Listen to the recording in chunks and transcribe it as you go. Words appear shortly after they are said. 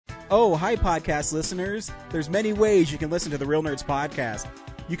Oh, hi, podcast listeners. There's many ways you can listen to the Real Nerds podcast.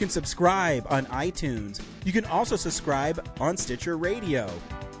 You can subscribe on iTunes. You can also subscribe on Stitcher Radio.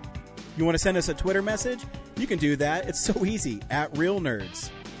 You want to send us a Twitter message? You can do that. It's so easy, at Real Nerds.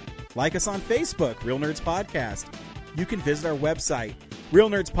 Like us on Facebook, Real Nerds Podcast. You can visit our website,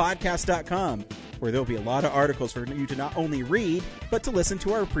 realnerdspodcast.com, where there'll be a lot of articles for you to not only read, but to listen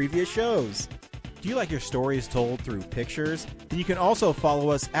to our previous shows. Do you like your stories told through pictures? Then you can also follow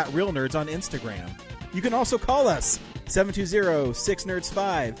us at Real Nerds on Instagram. You can also call us,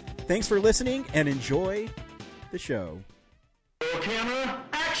 720-6nerds5. Thanks for listening and enjoy the show. Camera,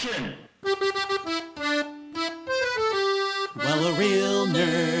 action! Well, a real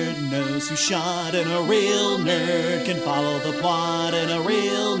nerd knows who shot, and a real nerd can follow the plot, and a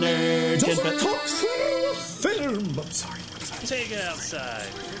real nerd Doesn't can... talk film! I'm sorry. Take it outside.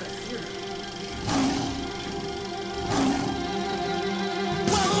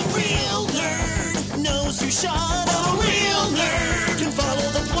 Well, a real nerd knows who shot, and a real nerd can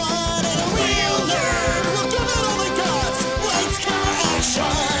follow the plot, and a real nerd will give it all they got. Lights, camera,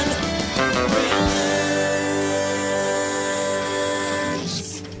 action! Real nerds.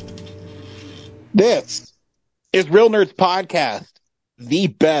 This is Real Nerds Podcast, the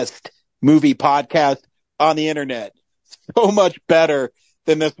best movie podcast on the internet. So much better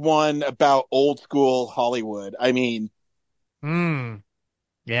than this one about old school Hollywood. I mean,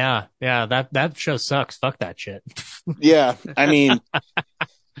 Yeah, that show sucks. Fuck that shit. yeah, I mean,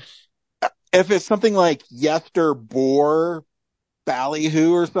 if it's something like Yesterbore,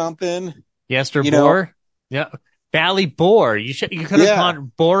 Ballyhoo or something. Yesterbore? Yeah. Ballybore. You could have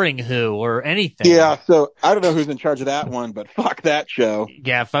gone Boring Who or anything. Yeah, so I don't know who's in charge of that one, but fuck that show.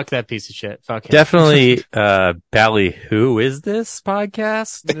 Yeah, fuck that piece of shit. Fuck him. Definitely, Bally, who is this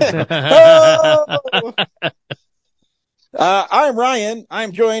podcast? I'm Ryan.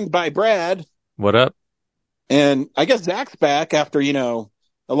 I'm joined by Brad. What up? And I guess Zach's back after, a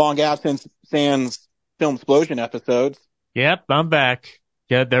long absence sans Film Explosion episodes. Yep, I'm back.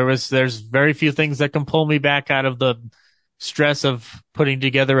 Yeah, there's very few things that can pull me back out of the stress of putting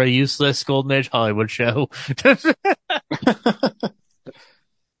together a useless Golden Age Hollywood show.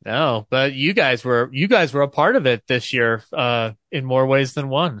 No, but you guys were a part of it this year, in more ways than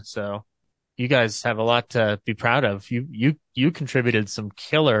one. So you guys have a lot to be proud of. You contributed some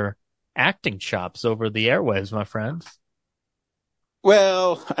killer acting chops over the airwaves, my friends.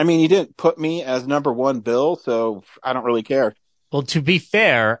 Well, I mean, you didn't put me as number one Bill, so I don't really care. Well, to be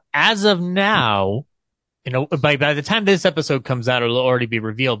fair, as of now, by the time this episode comes out, it'll already be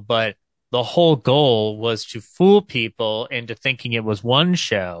revealed, but the whole goal was to fool people into thinking it was one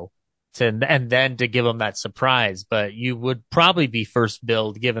show and then to give them that surprise. But you would probably be first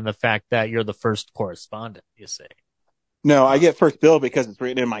billed given the fact that you're the first correspondent, you see. No, I get first bill because it's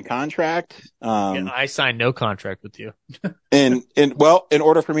written in my contract. I signed no contract with you. in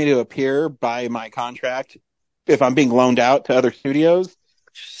order for me to appear by my contract, if I'm being loaned out to other studios,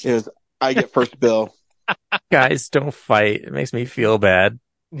 is I get first bill. Guys, don't fight. It makes me feel bad.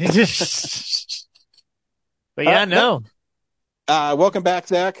 But yeah, no. Welcome back,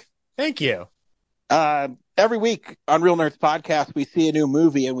 Zach. Thank you. Every week on Real Nerds Podcast, we see a new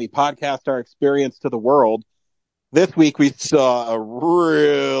movie and we podcast our experience to the world. This week we saw a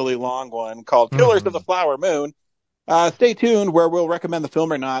really long one called Killers of the Flower Moon. Stay tuned where we'll recommend the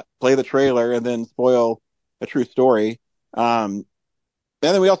film or not, play the trailer, and then spoil a true story. And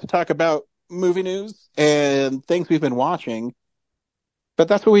then we also talk about movie news and things we've been watching. But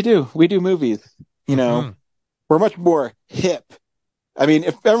that's what we do. We do movies. We're much more hip. I mean,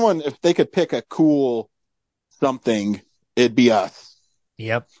 if they could pick a cool something, it'd be us.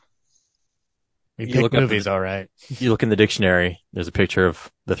 Yep. We You pick look up movies, all right. You look in the dictionary, there's a picture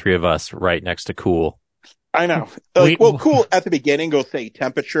of the three of us right next to cool. I know. Cool at the beginning will say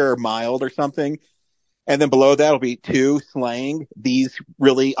temperature or mild or something. And then below that will be two slaying these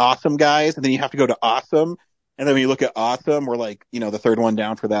really awesome guys. And then you have to go to awesome. And then when you look at awesome, we're like, the third one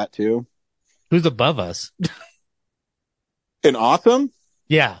down for that too. Who's above us? In awesome?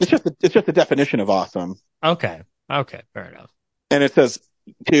 Yeah. It's just the definition of awesome. Okay, fair enough. And it says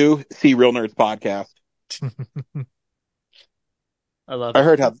to see Real Nerds Podcast. I love I it.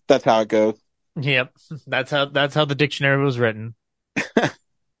 heard that's how it goes. Yep. That's how the dictionary was written.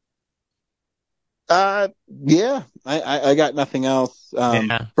 Yeah, I got nothing else.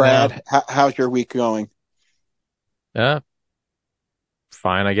 Brad, how's your week going? Fine,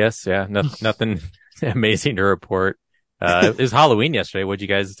 I guess. Yeah, nothing amazing to report. It was Halloween yesterday. What did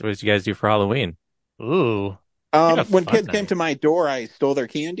you guys do for Halloween? Ooh. When kids came to my door, I stole their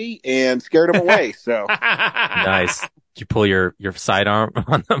candy and scared them away. So Nice. you pull your sidearm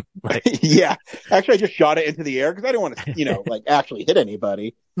on them? Like, Yeah. Actually, I just shot it into the air because I didn't want to, like actually hit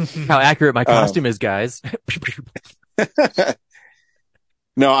anybody. how accurate my costume is, guys.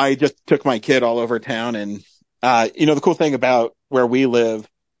 No, I just took my kid all over town, and the cool thing about where we live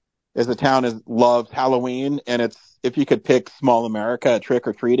is the town loves Halloween, and it's if you could pick small America trick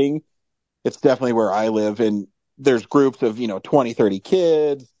or treating, it's definitely where I live. And there's groups of 20, 30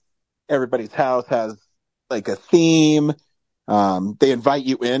 kids. Everybody's house has like a theme. They invite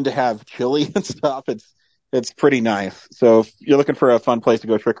you in to have chili and stuff. It's pretty nice. So if you're looking for a fun place to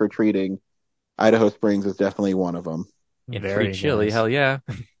go trick or treating, Idaho Springs is definitely one of them. And Very free chili, nice. hell yeah.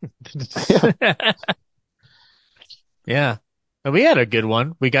 Yeah. And we had a good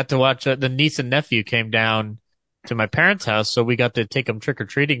one. We got to watch the niece and nephew came down to my parents' house, so we got to take them trick or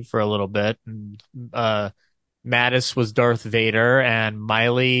treating for a little bit. And Mattis was Darth Vader, and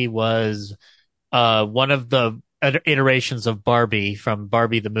Miley was one of the iterations of Barbie from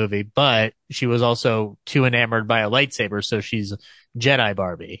Barbie the movie, but she was also too enamored by a lightsaber, so she's Jedi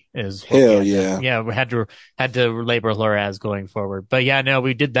Barbie. Is what Hell we yeah. yeah. We had to label her as going forward. But yeah, no,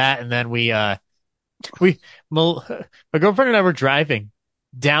 we did that, and then my girlfriend and I were driving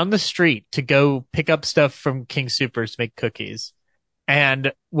down the street to go pick up stuff from King Soopers to make cookies.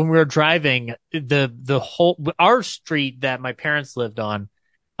 And when we were driving, our street that my parents lived on,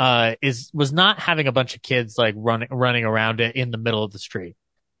 was not having a bunch of kids like running around it in the middle of the street.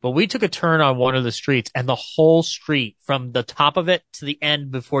 But we took a turn on one of the streets, and the whole street from the top of it to the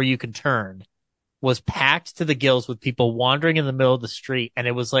end before you can turn was packed to the gills with people wandering in the middle of the street. And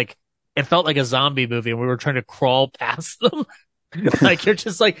it felt like a zombie movie, and we were trying to crawl past them. Like you're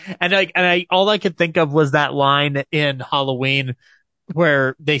just like, all I could think of was that line in Halloween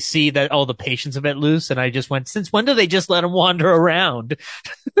where they see that all the patients have been loose, and I just went, since when do they just let them wander around?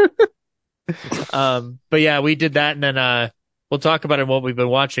 But yeah, we did that, and then we'll talk about it what we've been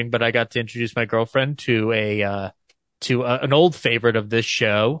watching. But I got to introduce my girlfriend to an old favorite of this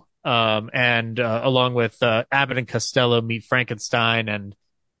show, and along with Abbott and Costello Meet Frankenstein,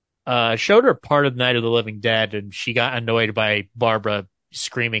 and showed her part of Night of the Living Dead, and she got annoyed by Barbara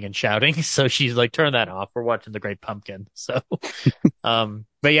screaming and shouting, so she's like, turn that off, we're watching The Great Pumpkin. So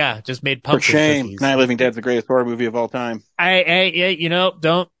but yeah, just made pumpkin For shame. cookies. Night of the Living Dead's the greatest horror movie of all time. I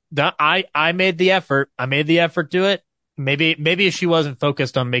made the effort to do it. Maybe if she wasn't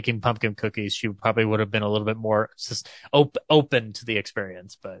focused on making pumpkin cookies, she probably would have been a little bit more open to the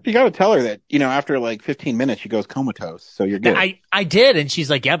experience. But You got to tell her that, after like 15 minutes, she goes comatose. So you're good. I did, and she's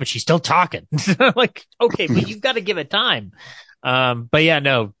like, yeah, but she's still talking. I'm like, okay, but you've got to give it time. But yeah,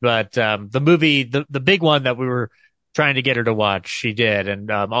 no, but the movie, the big one that we were trying to get her to watch, she did,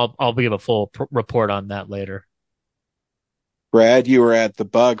 and I'll give a full report on that later. Brad, you were at the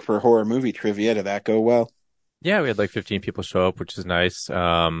Bug for horror movie trivia. Did that go well? Yeah, we had like 15 people show up, which is nice.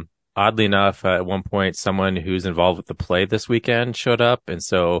 Oddly enough, at one point, someone who's involved with the play this weekend showed up. And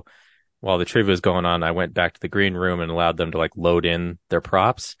so while the trivia was going on, I went back to the green room and allowed them to like load in their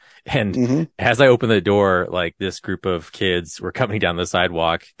props. And as I opened the door, like this group of kids were coming down the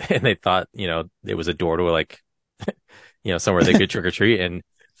sidewalk, and they thought, it was a door to like, somewhere they could trick or treat. And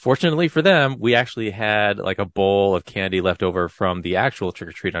fortunately for them, we actually had like a bowl of candy left over from the actual trick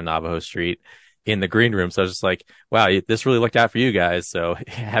or treat on Navajo Street in the green room. So I was just like, wow, this really looked out for you guys. So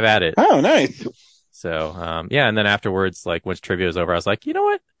have at it. Oh, nice. So, yeah. And then afterwards, like once trivia was over, I was like, you know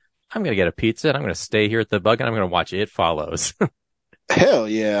what? I'm going to get a pizza, and I'm going to stay here at the Bug, and I'm going to watch It Follows. Hell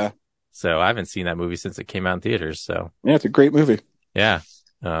yeah. So I haven't seen that movie since it came out in theaters. So Yeah, it's a great movie. yeah.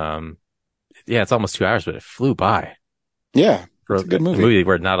 It's almost 2 hours, but it flew by. Yeah. For It's a good a movie. movie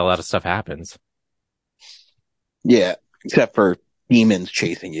where not a lot of stuff happens. Yeah. Except for demons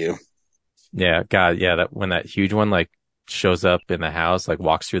chasing you. Yeah. God. Yeah. When that huge one like shows up in the house, like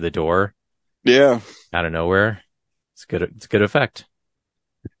walks through the door Yeah. out of nowhere. It's good. It's a good effect.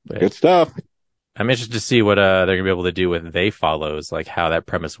 But Good stuff. I'm interested to see what they're gonna be able to do with They Follows, like how that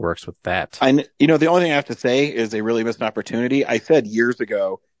premise works with that. The only thing I have to say is they really missed an opportunity. I said years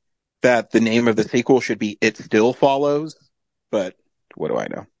ago that the name of the sequel should be It Still Follows, but what do I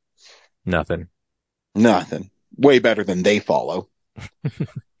know? Nothing. Way better than They Follow.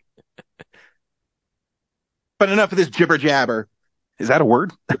 But enough of this jibber jabber. Is that a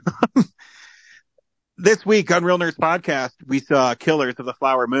word? This week on Real Nerds Podcast, we saw Killers of the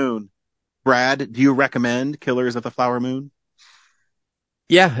Flower Moon. Brad, do you recommend Killers of the Flower Moon?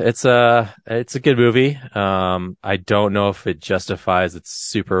 Yeah, it's a good movie. I don't know if it justifies its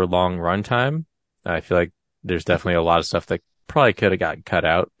super long runtime. I feel like there's definitely a lot of stuff that probably could have gotten cut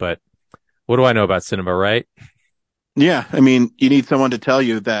out, but what do I know about cinema, right? Yeah, I mean, you need someone to tell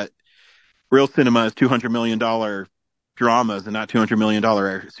you that real cinema is $200 million dramas and not $200 million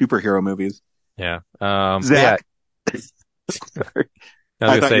superhero movies. Yeah. Zach, Sorry.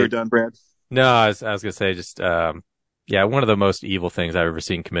 I thought you were done, Brad. No, I was gonna say just yeah, one of the most evil things I've ever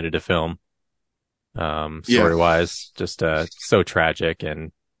seen committed to film. Story wise, just so tragic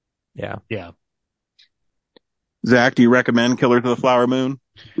and yeah. Zach, do you recommend Killers of the Flower Moon?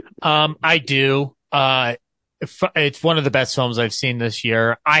 I do. It's one of the best films I've seen this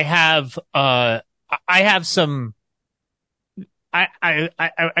year. I have some.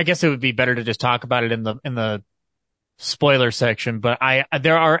 I guess it would be better to just talk about it in the spoiler section, but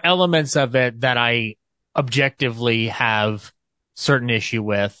there are elements of it that I objectively have certain issue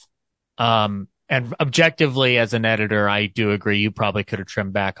with. And objectively, as an editor, I do agree you probably could have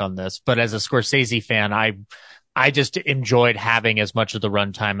trimmed back on this. But as a Scorsese fan, I just enjoyed having as much of the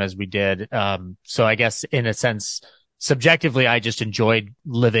runtime as we did. So I guess in a sense, subjectively, I just enjoyed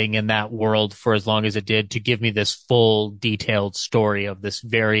living in that world for as long as it did to give me this full detailed story of this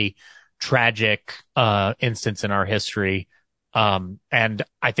very tragic, instance in our history. And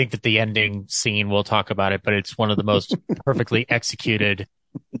I think that the ending scene, we'll talk about it, but it's one of the most perfectly executed,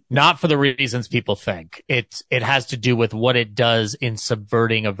 not for the reasons people think. It has to do with what it does in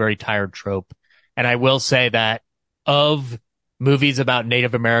subverting a very tired trope. And I will say that of movies about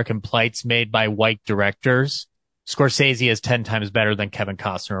Native American plights made by white directors, Scorsese is 10 times better than Kevin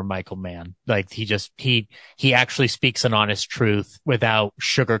Costner or Michael Mann. Like he actually speaks an honest truth without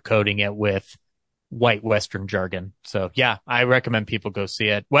sugarcoating it with white Western jargon. So yeah, I recommend people go see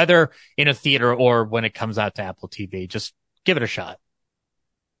it, whether in a theater or when it comes out to Apple TV. Just give it a shot.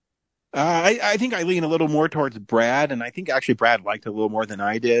 I think I lean a little more towards Brad, and I think actually Brad liked it a little more than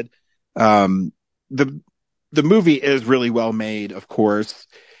I did. The movie is really well made, of course,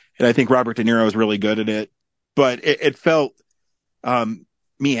 and I think Robert De Niro is really good at it, but it felt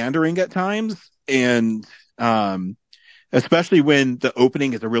meandering at times, and especially when the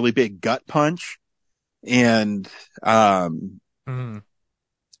opening is a really big gut punch, and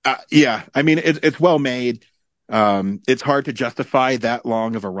yeah, I mean it's well made. It's hard to justify that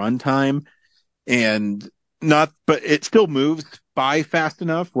long of a runtime, but it still moves by fast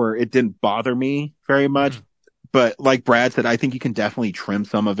enough where it didn't bother me very much. But like Brad said, I think you can definitely trim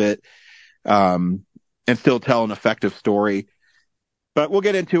some of it, and still tell an effective story. But we'll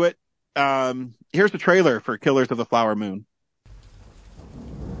get into it. Here's the trailer for Killers of the Flower Moon.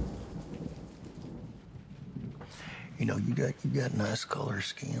 You know, you got nice color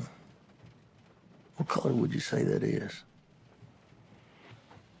skin. What color would you say that is?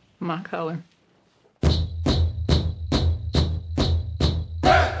 My color.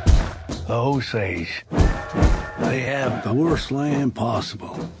 Osage. They have the worst land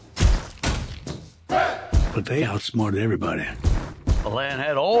possible. But they outsmarted everybody. The land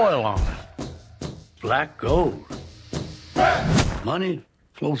had oil on it. Black gold. Money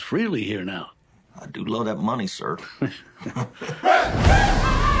flows freely here now. I do love that money, sir.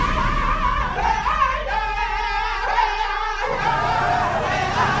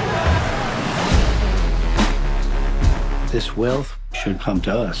 This wealth should come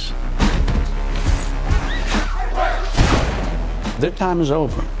to us. Their time is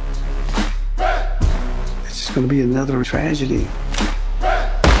over. It's just going to be another tragedy.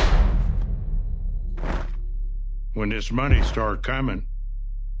 When this money started coming,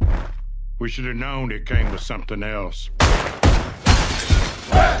 we should have known it came with something else.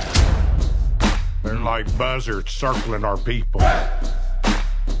 They're like buzzards circling our people.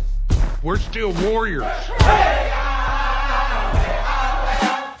 We're still warriors.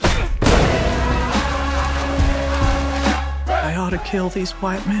 I ought to kill these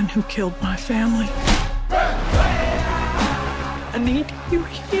white men who killed my family. I need you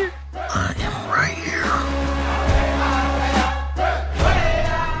here. I am right here.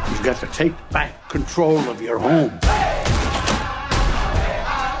 You've got to take back control of your home.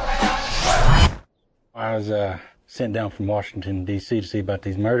 I was sent down from Washington, D.C. to see about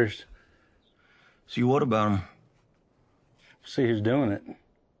these murders. See what about them? See who's doing it.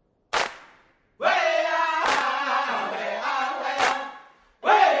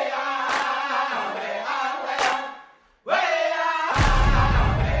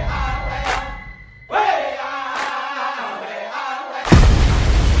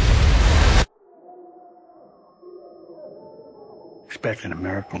 Expecting a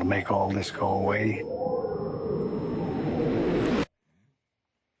miracle to make all this go away.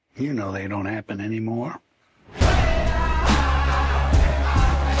 You know they don't happen anymore.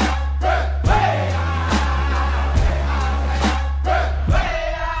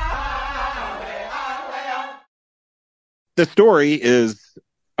 The story is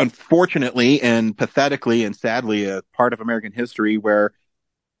unfortunately and pathetically and sadly a part of American history where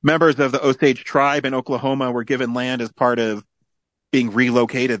members of the Osage tribe in Oklahoma were given land as part of being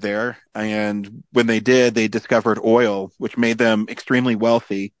relocated there. And when they did, they discovered oil, which made them extremely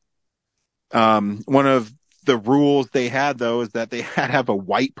wealthy. One of the rules they had, though, is that they had to have a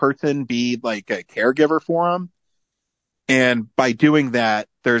white person be like a caregiver for them. And by doing that,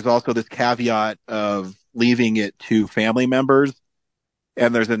 there's also this caveat of leaving it to family members.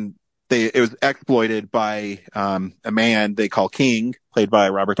 And it was exploited by a man they call King, played by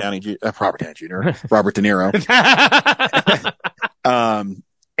Robert Downey Jr., Robert De Niro.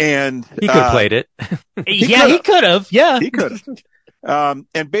 And he could have played it. He could have. Yeah, he could have.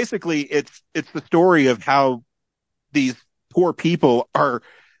 And basically, it's the story of how these poor people are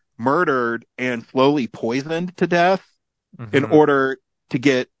murdered and slowly poisoned to death in order to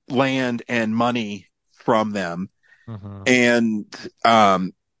get land and money from them. And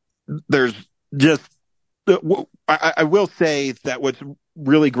there's just, I will say that what's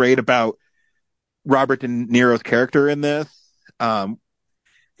really great about Robert De Niro's character in this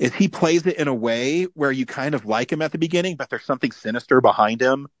is he plays it in a way where you kind of like him at the beginning, but there's something sinister behind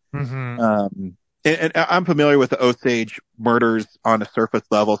him. And I'm familiar with the Osage murders on a surface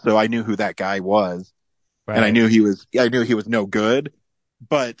level, so I knew who that guy was, and I knew he was no good.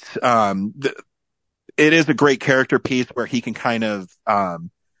 But it is a great character piece where he can kind of,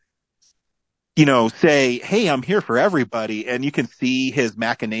 say, "Hey, I'm here for everybody," and you can see his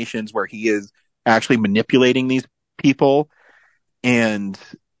machinations where he is actually manipulating these people and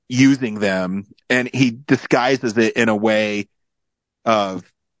using them, and he disguises it in a way of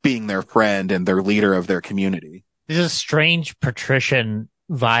being their friend and their leader of their community. There's a strange patrician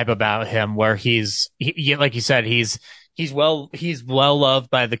vibe about him where he's like you said, he's well loved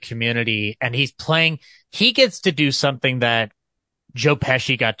by the community, and he gets to do something that Joe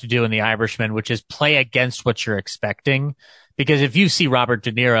Pesci got to do in The Irishman, which is play against what you're expecting. Because if you see Robert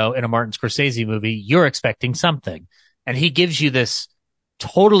De Niro in a Martin Scorsese movie, you're expecting something, and he gives you this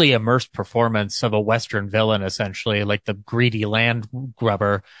totally immersed performance of a Western villain, essentially, like the greedy land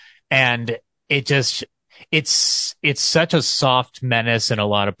grubber. And it's such a soft menace in a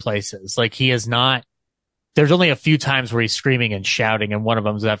lot of places. Like there's only a few times where he's screaming and shouting, and one of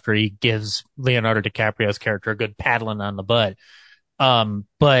them is after he gives Leonardo DiCaprio's character a good paddling on the butt.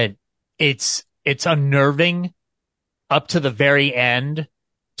 But it's unnerving up to the very end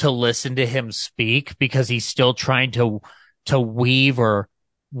to listen to him speak, because he's still trying to weave or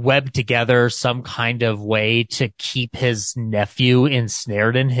web together some kind of way to keep his nephew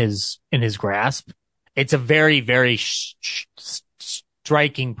ensnared in his grasp. It's a very, very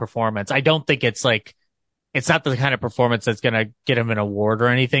striking performance. I don't think it's not the kind of performance that's going to get him an award or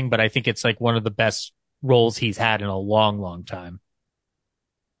anything, but I think it's like one of the best roles he's had in a long, long time.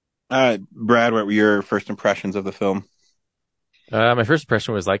 Brad, what were your first impressions of the film? My first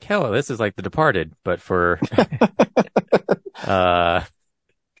impression was like, hell, this is like The Departed, but for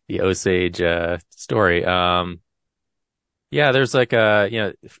the Osage story. Yeah, there's like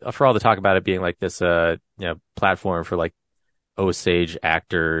for all the talk about it being like this platform for like Osage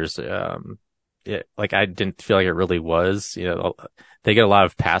actors, like I didn't feel like it really was. They get a lot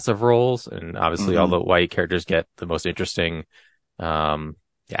of passive roles, and obviously all the white characters get the most interesting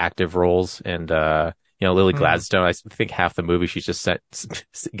active roles. And Lily Gladstone, I think half the movie she's just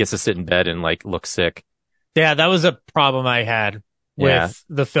gets to sit in bed and like look sick. Yeah, that was a problem I had with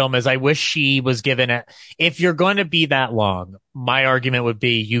the film, is I wish she was given it. If you're going to be that long, my argument would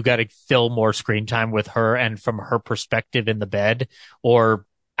be you got to fill more screen time with her and from her perspective in the bed or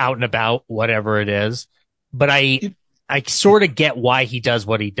out and about, whatever it is. But I sort of get why he does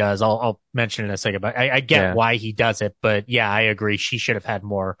what he does. I'll mention in a second, but I get why he does it. But yeah, I agree. She should have had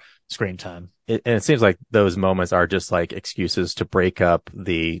more screen time. And it seems like those moments are just like excuses to break up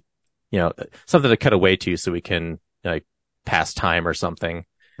the, something to cut away to so we can like pass time or something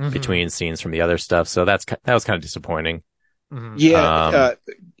between scenes from the other stuff. So that was kind of disappointing. Yeah.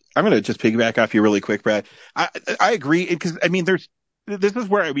 I'm going to just piggyback off you really quick, Brad. I agree, because I mean, this is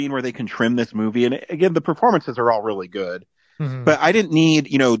where where they can trim this movie. And again, the performances are all really good, but I didn't need,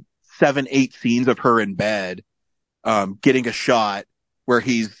 7-8 scenes of her in bed, getting a shot where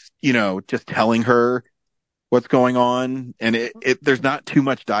he's, just telling her what's going on. And there's not too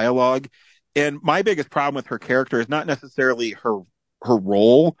much dialogue. And my biggest problem with her character is not necessarily her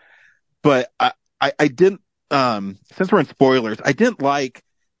role, but I didn't, since we're in spoilers, I didn't like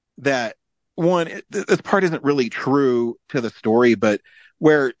that. One, this part isn't really true to the story, but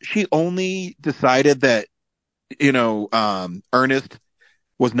where she only decided that, Ernest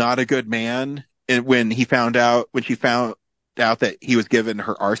was not a good man, and when she found out that he was giving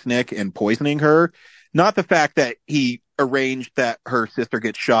her arsenic and poisoning her, not the fact that he arranged that her sister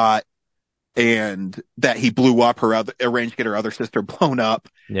gets shot and that he blew up arranged to get her other sister blown up.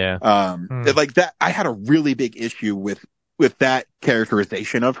 Yeah. Like that, I had a really big issue with that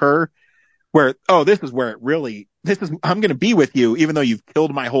characterization of her, where, this is I'm going to be with you even though you've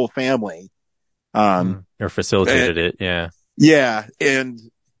killed my whole family. Or facilitated it. Yeah. Yeah. And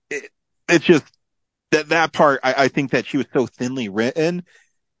it's just that part, I think that she was so thinly written,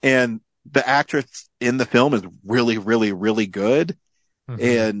 and the actress in the film is really, really, really good.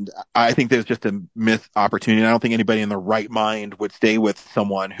 And I think there's just a missed opportunity. I don't think anybody in their right mind would stay with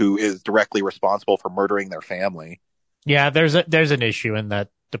someone who is directly responsible for murdering their family. Yeah, there's an issue in that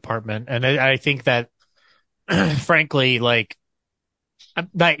department, and I think that, frankly, no,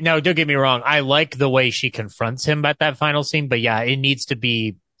 don't get me wrong, I like the way she confronts him at that final scene, but yeah, she needs to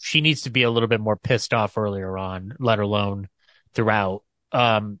be a little bit more pissed off earlier on, let alone throughout.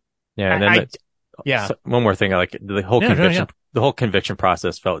 And then one more thing, like the whole conviction. The whole conviction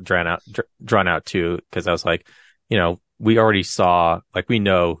process felt drawn out too, because I was like, we already saw, like, we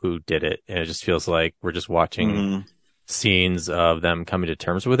know who did it, and it just feels like we're just watching scenes of them coming to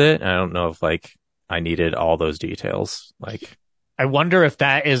terms with it. And I don't know if I needed all those details. Like, I wonder if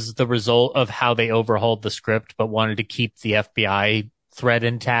that is the result of how they overhauled the script, but wanted to keep the FBI thread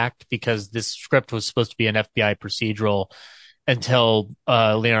intact, because this script was supposed to be an FBI procedural until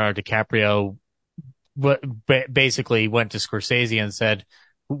Leonardo DiCaprio basically went to Scorsese and said,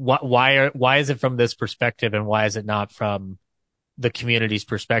 why is it from this perspective and why is it not from the community's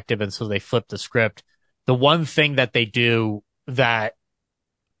perspective? And so they flipped the script. The one thing that they do, that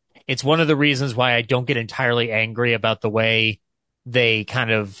it's one of the reasons why I don't get entirely angry about the way they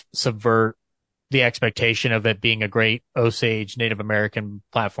kind of subvert the expectation of it being a great Osage Native American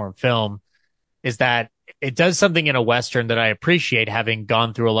platform film, is that it does something in a Western that I appreciate, having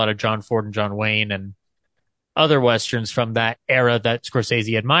gone through a lot of John Ford and John Wayne and other Westerns from that era that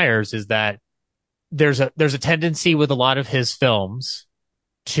Scorsese admires, is that there's a tendency with a lot of his films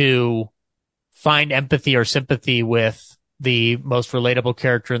to find empathy or sympathy with the most relatable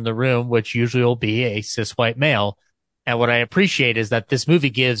character in the room, which usually will be a cis white male. And what I appreciate is that this movie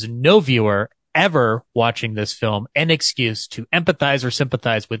gives no viewer ever watching this film an excuse to empathize or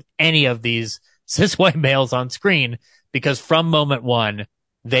sympathize with any of these cis white males on screen, because from moment one,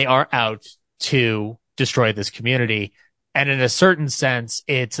 they are out to destroy this community. And in a certain sense,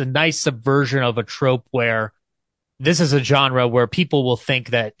 it's a nice subversion of a trope where this is a genre where people will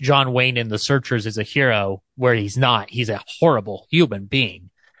think that John Wayne in The Searchers is a hero, where he's not. He's a horrible human being.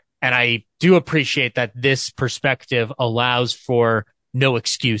 And I do appreciate that this perspective allows for no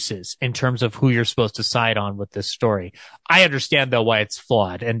excuses in terms of who you're supposed to side on with this story. I understand, though, why it's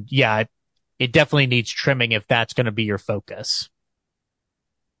flawed. And yeah, it definitely needs trimming if that's going to be your focus.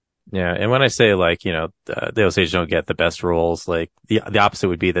 Yeah, and when I say, the Osage don't get the best roles, the opposite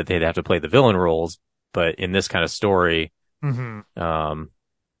would be that they'd have to play the villain roles. But in this kind of story, that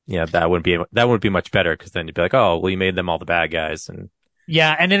wouldn't be much better, because then you'd be like, oh, well, you made them all the bad guys. And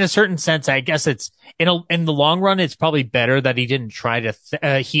yeah, and in a certain sense, I guess it's in the long run, it's probably better that he didn't try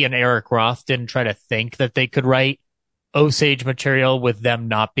to. He and Eric Roth didn't try to think that they could write Osage material with them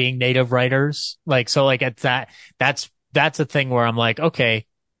not being native writers. That's a thing where I'm like, okay,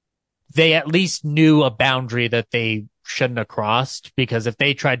 they at least knew a boundary that they shouldn't have crossed, because if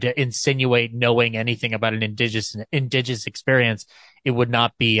they tried to insinuate knowing anything about an indigenous experience, it would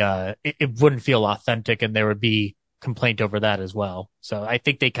not be it wouldn't feel authentic, and there would be complaint over that as well. So I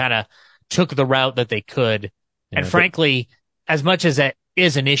think they kind of took the route that they could. Yeah, and frankly, as much as that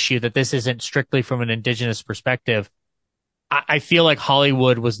is an issue, that this isn't strictly from an indigenous perspective, I feel like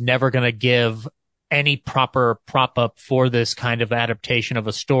Hollywood was never going to give any proper prop up for this kind of adaptation of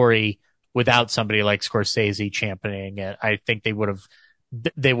a story without somebody like Scorsese championing it. I think they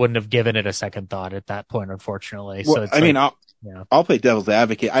wouldn't have given it a second thought at that point, unfortunately. Well, so I'll play devil's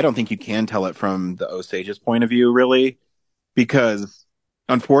advocate. I don't think you can tell it from the Osage's point of view, really, because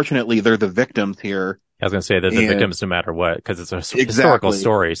unfortunately they're the victims here. I was going to say they're the victims no matter what, because it's a historical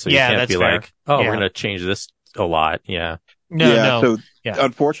story. So you can't be fair. Like, we're going to change this a lot. Yeah. No.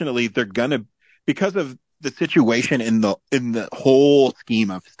 Unfortunately they're going to, because of the situation in the whole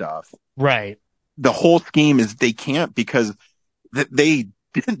scheme of stuff. Right. The whole scheme is they can't, because they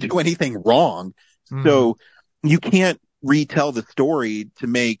didn't do anything wrong. So you can't retell the story to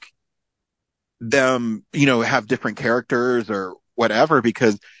make them, have different characters or whatever,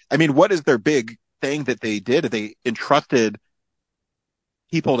 because what is their big thing that they did? They entrusted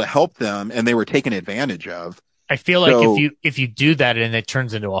people to help them, and they were taken advantage of. I feel like So- if you do that and it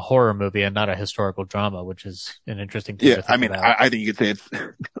turns into a horror movie and not a historical drama, which is an interesting thing to think I mean, about. I think you could say it's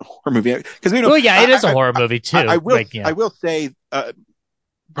a horror movie because Well, yeah, it is a horror movie too. I will. Like, yeah. I will say,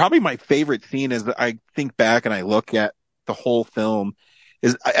 probably my favorite scene is I think back and I look at the whole film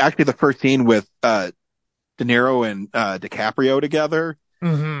is actually the first scene with De Niro and DiCaprio together,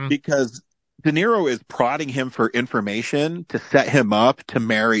 Mhm. because De Niro is prodding him for information to set him up to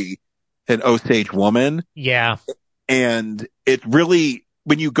marry an Osage woman. Yeah. And it's really,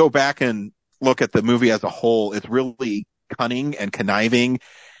 when you go back and look at the movie as a whole, it's really cunning and conniving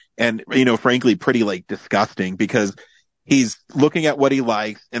and, frankly, pretty like disgusting, because he's looking at what he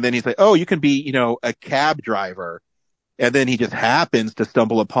likes and then he's like, oh, you can be, a cab driver. And then he just happens to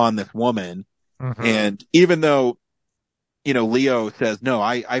stumble upon this woman. Mhm. And even though, Leo says, no,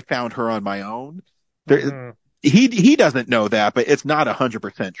 I found her on my own. He doesn't know that, but it's not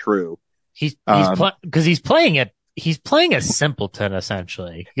 100% true. He's playing it. He's playing a simpleton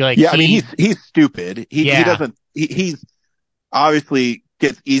essentially. Like, I mean, he's stupid. He's obviously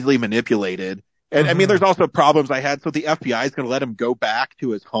gets easily manipulated. And I mean, there's also problems I had. So the FBI is going to let him go back to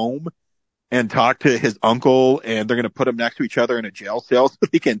his home and talk to his uncle, and they're going to put them next to each other in a jail cell so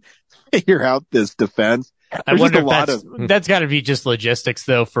he can figure out this defense. I wonder if that's got to be just logistics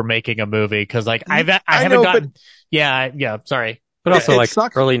though for making a movie, because like I haven't gotten. Yeah, sorry, but also like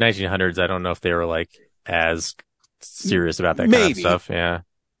sucks. Early 1900s. I don't know if they were like as serious about that kind of stuff. Yeah,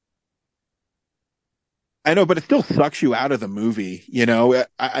 I know, but it still sucks you out of the movie.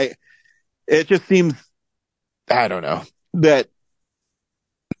 It just seems, I don't know.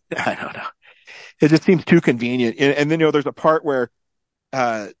 It just seems too convenient. And then, there's a part where,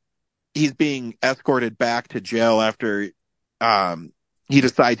 he's being escorted back to jail after, he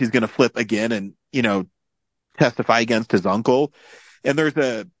decides he's going to flip again and, testify against his uncle. And there's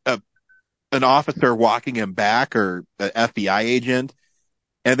an officer walking him back, or an FBI agent.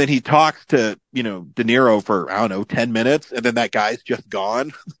 And then he talks to, De Niro for, 10 minutes. And then that guy's just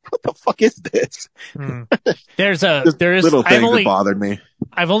gone. What the fuck is this? There's little things that bothered me.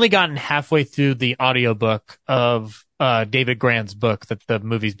 I've only gotten halfway through the audiobook of, David Grant's book that the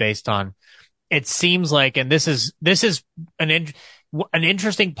movie's based on. It seems like, and this is an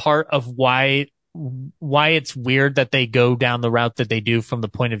interesting part of why it's weird that they go down the route that they do from the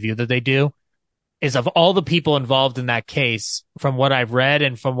point of view that they do, is of all the people involved in that case, from what I've read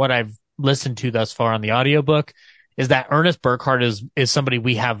and from what I've listened to thus far on the audiobook, is that Ernest Burkhart is somebody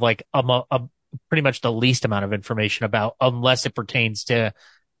we have like a pretty much the least amount of information about, unless it pertains to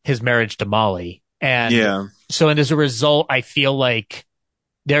his marriage to Molly. And so, and as a result, I feel like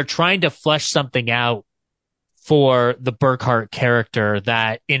they're trying to flesh something out for the Burkhart character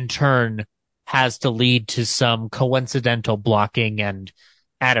that in turn has to lead to some coincidental blocking and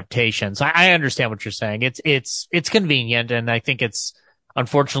adaptations. I understand what you're saying. It's convenient, and I think it's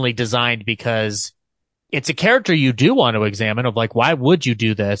unfortunately designed because it's a character you do want to examine, of like, why would you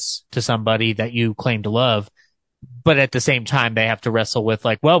do this to somebody that you claim to love? But at the same time, they have to wrestle with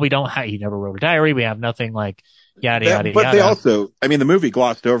like, well, he never wrote a diary. We have nothing, like yada, yada, but yada. They also, I mean, the movie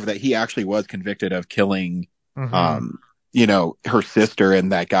glossed over that he actually was convicted of killing, her sister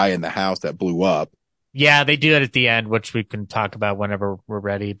and that guy in the house that blew up. Yeah, they do it at the end, which we can talk about whenever we're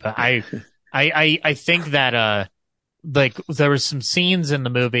ready. But I think that, like, there was some scenes in the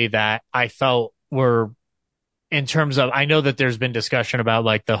movie that I felt were, in terms of, I know that there's been discussion about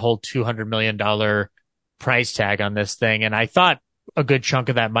like the whole $200 million price tag on this thing. And I thought a good chunk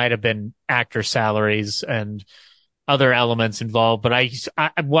of that might have been actor salaries and other elements involved. But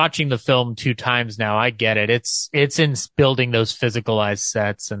I'm watching the film 2 times now. I get it. It's in building those physicalized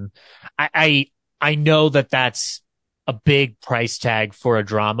sets. And I know that that's a big price tag for a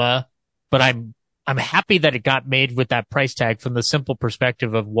drama, but I'm happy that it got made with that price tag from the simple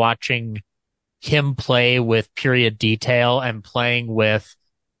perspective of watching him play with period detail and playing with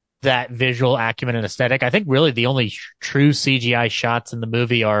that visual acumen and aesthetic. I think really the only true CGI shots in the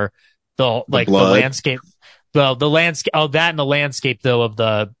movie are the landscape. Well, the landscape, that and the landscape though of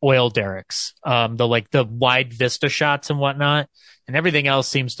the oil derricks, the wide vista shots and whatnot, and everything else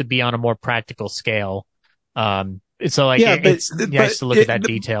seems to be on a more practical scale. So like, it's nice to look at that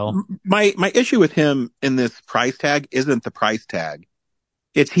detail. My issue with him in this price tag isn't the price tag.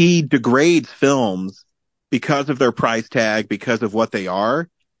 It's he degrades films because of their price tag, because of what they are.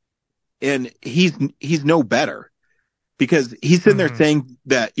 And he's no better, because he's sitting there saying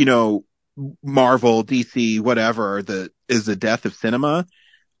that, Marvel, DC, whatever, is the death of cinema.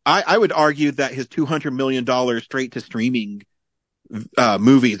 I would argue that his $200 million straight to streaming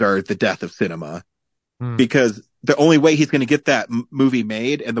movies are the death of cinema, because the only way he's going to get that movie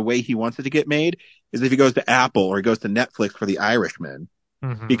made and the way he wants it to get made is if he goes to Apple or he goes to Netflix for The Irishman,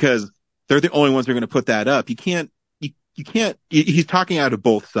 because they're the only ones who are going to put that up. He's talking out of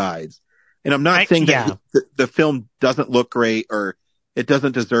both sides. And I'm not saying that the film doesn't look great or it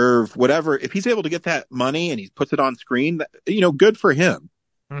doesn't deserve whatever. If he's able to get that money and he puts it on screen, good for him.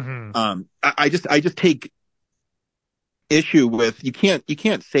 I just take issue with, you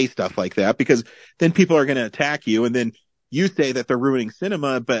can't say stuff like that, because then people are going to attack you, and then you say that they're ruining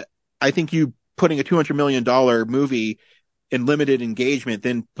cinema. But I think you putting a $200 million movie in limited engagement,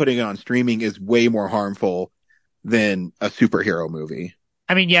 then putting it on streaming is way more harmful than a superhero movie.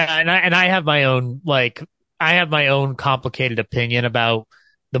 I mean, yeah, and I have my own complicated opinion about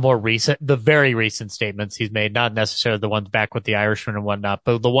the very recent statements he's made, not necessarily the ones back with The Irishman and whatnot.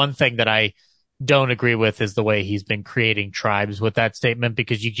 But the one thing that I don't agree with is the way he's been creating tribes with that statement,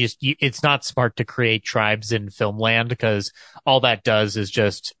 because it's not smart to create tribes in film land, because all that does is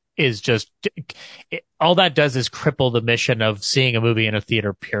cripple the mission of seeing a movie in a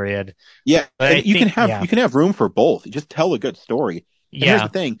theater, period. Yeah. And you can have room for both. You just tell a good story. And here's the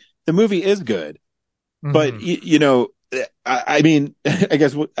thing. The movie is good, but I mean, I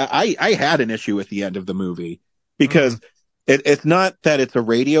guess I had an issue with the end of the movie, because it's not that it's a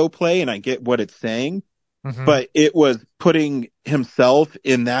radio play and I get what it's saying, but it was putting himself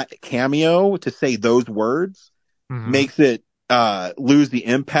in that cameo to say those words makes it lose the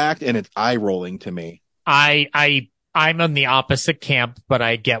impact, and it's eye rolling to me. I'm on the opposite camp, but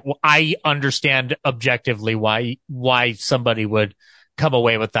I understand objectively why somebody would come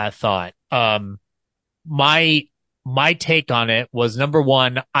away with that thought. My take on it was, number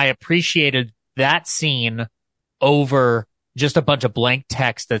one, I appreciated that scene over just a bunch of blank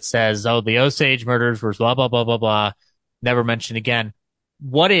text that says, oh, the Osage murders were blah, blah, blah, blah, blah, never mentioned again.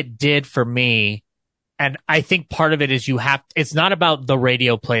 What it did for me, and I think part of it is it's not about the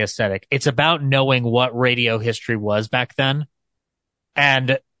radio play aesthetic. It's about knowing what radio history was back then.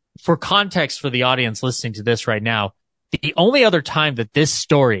 And for context for the audience listening to this right now, the only other time that this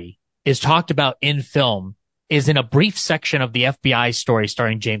story is talked about in film is in a brief section of the FBI story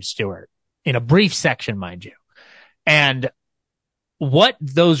starring James Stewart. In a brief section, mind you. And what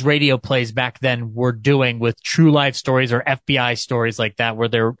those radio plays back then were doing with true life stories or FBI stories like that, where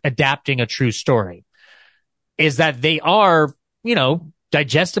they're adapting a true story, is that they are,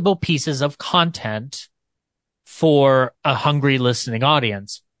 digestible pieces of content for a hungry listening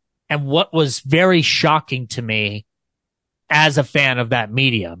audience. And what was very shocking to me as a fan of that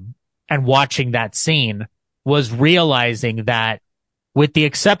medium and watching that scene was realizing that, with the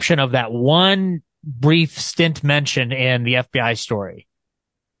exception of that one brief stint mentioned in the FBI story,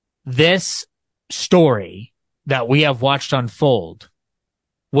 this story that we have watched unfold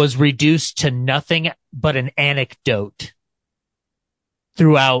was reduced to nothing but an anecdote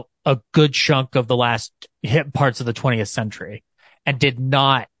throughout a good chunk of the last parts of the 20th century, and did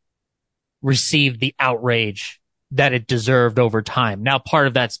not receive the outrage that it deserved over time. Now, part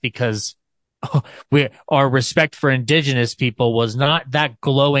of that's because our respect for indigenous people was not that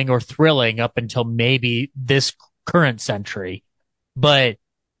glowing or thrilling up until maybe this current century. But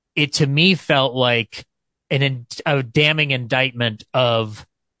it, to me, felt like a damning indictment of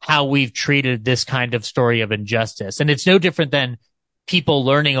how we've treated this kind of story of injustice. And it's no different than people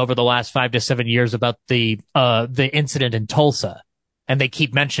learning over the last 5 to 7 years about the incident in Tulsa. And they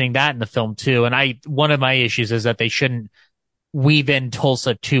keep mentioning that in the film too. And one of my issues is that they shouldn't weave in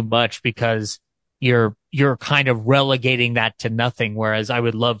Tulsa too much, because you're kind of relegating that to nothing. Whereas I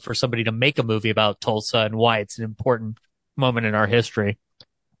would love for somebody to make a movie about Tulsa and why it's an important moment in our history.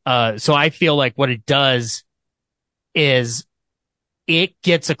 So I feel like what it does is it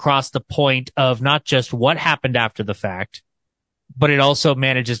gets across the point of not just what happened after the fact, but it also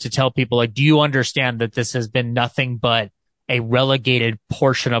manages to tell people, like, do you understand that this has been nothing but a relegated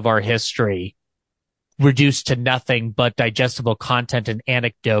portion of our history, reduced to nothing but digestible content and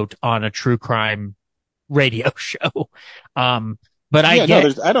anecdote on a true crime radio show. But I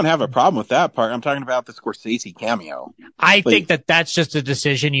don't have a problem with that part. I'm talking about the Scorsese cameo. I think that that's just a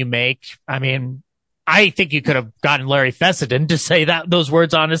decision you make. I mean, I think you could have gotten Larry Fessenden to say those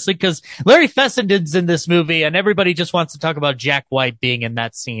words, honestly, because Larry Fessenden's in this movie and everybody just wants to talk about Jack White being in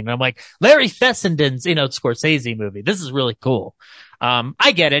that scene. I'm like, Larry Fessenden's in a Scorsese movie. This is really cool.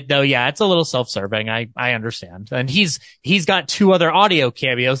 I get it though. Yeah, it's a little self-serving. I understand. And he's got 2 other audio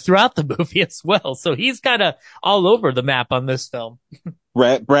cameos throughout the movie as well. So he's kind of all over the map on this film.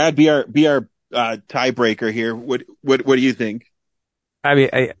 Brad, be our tiebreaker here. What do you think? I mean,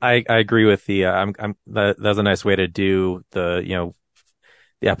 I agree with that was a nice way to do the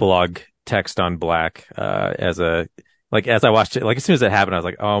epilogue text on Black as I watched it, like as soon as it happened, I was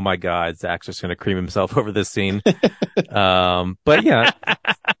like, oh my God, Zach's just going to cream himself over this scene. But yeah,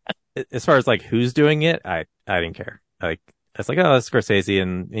 as far as like who's doing it, I didn't care. Like, it's like, oh, it's Scorsese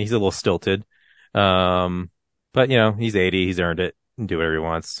and he's a little stilted. But he's 80, he's earned it and do whatever he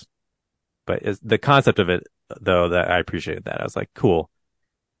wants. But the concept of it, though, that I appreciated that. I was like, cool.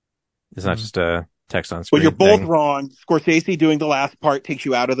 It's not just a text on screen. Well, you're both wrong. Scorsese doing the last part takes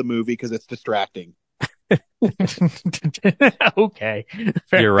you out of the movie because it's distracting. Okay.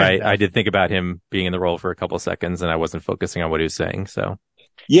 You're right. I did think about him being in the role for a couple of seconds and I wasn't focusing on what he was saying. So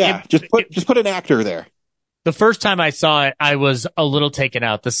yeah, just put an actor there. The first time I saw it, I was a little taken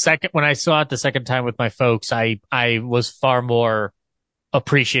out. When I saw it the second time with my folks, I was far more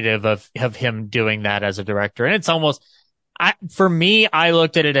appreciative of him doing that as a director. And it's almost, for me, I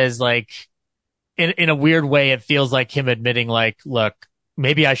looked at it as like, in a weird way, it feels like him admitting like, look,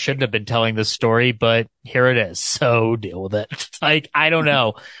 maybe I shouldn't have been telling this story, but here it is. So deal with it. Like, I don't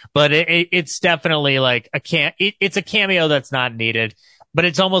know, but it's definitely like it's a cameo that's not needed, but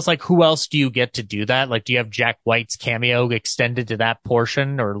it's almost like, who else do you get to do that? Like, do you have Jack White's cameo extended to that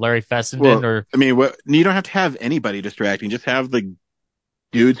portion, or Larry Fessenden? Or I mean, you don't have to have anybody distracting. Just have the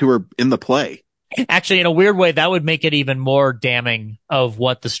dudes who are in the play. Actually, in a weird way, that would make it even more damning of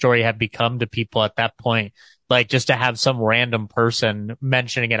what the story had become to people at that point. Like, just to have some random person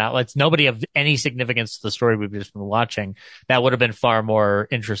mentioning it out. Like, nobody of any significance to the story we've just been watching. That would have been far more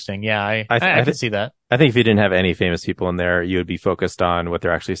interesting. Yeah, I can see that. I think if you didn't have any famous people in there, you would be focused on what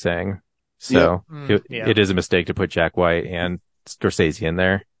they're actually saying. So it is a mistake to put Jack White and Scorsese in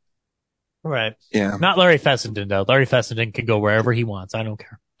there. Right. Yeah. Not Larry Fessenden, though. Larry Fessenden can go wherever he wants. I don't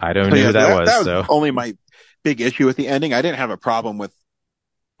care. I don't know who that was. That was so only my big issue with the ending. I didn't have a problem with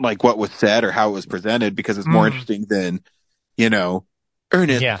like what was said or how it was presented, because it's more interesting than,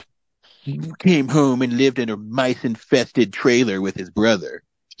 Ernest came home and lived in a mice-infested trailer with his brother.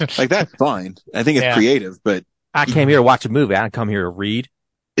 Like, that's fine. I think it's creative, but I came here to watch a movie. I didn't come here to read.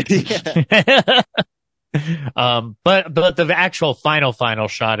 Yeah. But the actual final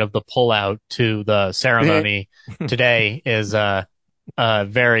shot of the pullout to the ceremony today is a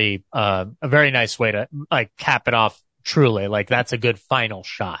very nice way to like cap it off. Truly, like, that's a good final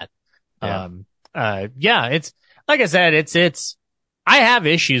shot. It's like I said, it's I have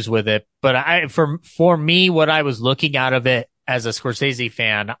issues with it, but for me, what I was looking out of it as a Scorsese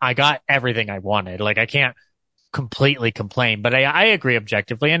fan, I got everything I wanted. Like, I can't completely complain, but I agree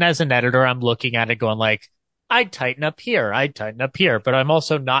objectively. And as an editor, I'm looking at it going like, I'd tighten up here, but I'm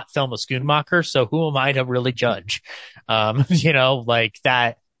also not Thelma Schoonmaker, so who am I to really judge? Like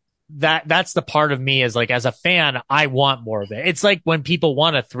that's the part of me is like, as a fan, I want more of it. It's like when people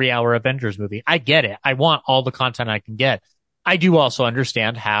want a 3-hour Avengers movie. I get it. I want all the content I can get. I do also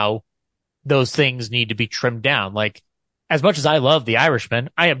understand how those things need to be trimmed down. Like, as much as I love The Irishman,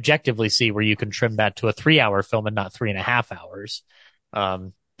 I objectively see where you can trim that to a 3-hour film and not 3.5 hours.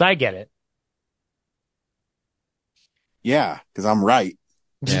 But I get it. Yeah, because I'm right.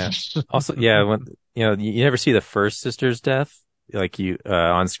 Yeah. Also, yeah, when, you never see the first sister's death, like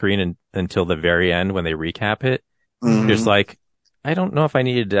on screen until the very end when they recap it. Mm-hmm. Just like, I don't know if I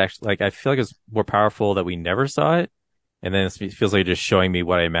needed to actually, like, I feel like it's more powerful that we never saw it. And then it feels like you're just showing me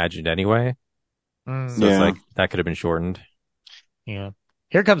what I imagined anyway. So it's like, that could have been shortened. Yeah.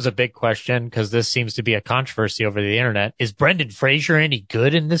 Here comes a big question, because this seems to be a controversy over the internet. Is Brendan Fraser any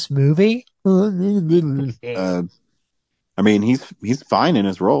good in this movie? I mean, he's fine in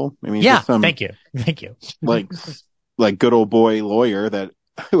his role. I mean, thank you. like good old boy lawyer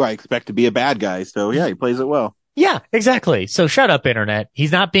who I expect to be a bad guy. So yeah, he plays it well. Yeah, exactly. So shut up, internet.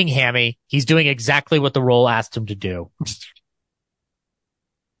 He's not being hammy. He's doing exactly what the role asked him to do.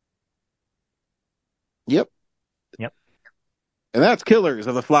 Yep. And that's Killers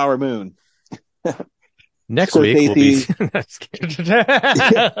of the Flower Moon. Next week will be.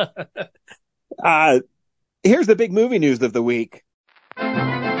 Here's the big movie news of the week.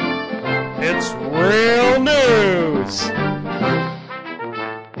 It's real news.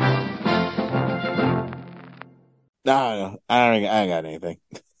 No, I ain't got anything.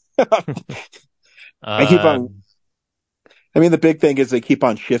 I keep on. I mean, the big thing is they keep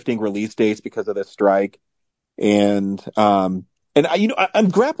on shifting release dates because of the strike, and I'm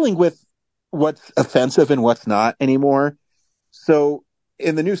grappling with what's offensive and what's not anymore. So,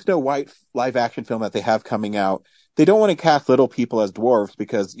 in the new Snow White live action film that they have coming out, they don't want to cast little people as dwarves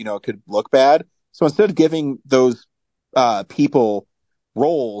because it could look bad. So instead of giving those people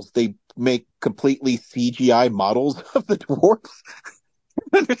roles, they make completely CGI models of the dwarves. I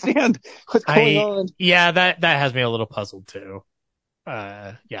don't understand what's going on. Yeah, that has me a little puzzled too.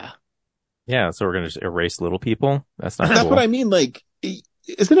 Yeah. Yeah, so we're going to just erase little people? That's not That's cool. what I mean. Like,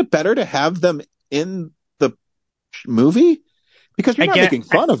 isn't it better to have them in the movie? Because you're not making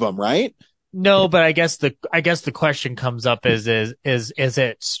fun of them, right? No, but I guess the question comes up is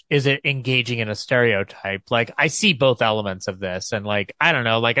it engaging in a stereotype? Like, I see both elements of this, and like, I don't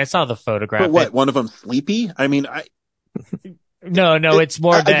know, like I saw the photograph. But what, one of them sleepy? I mean, No, it's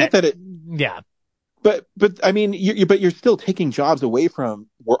more I get that yeah. But I mean, you're still taking jobs away from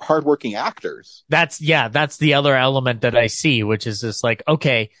hardworking actors. That's the other element that I see, which is just like,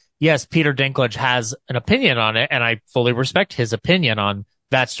 okay, yes, Peter Dinklage has an opinion on it, and I fully respect his opinion on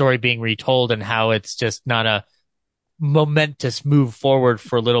that story being retold and how it's just not a momentous move forward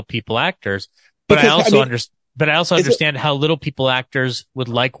for little people actors. But I also understand how little people actors would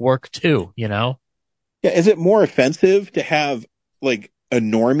like work too, you know? Yeah. Is it more offensive to have like a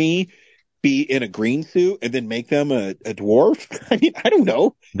normie be in a green suit and then make them a dwarf? I mean, I don't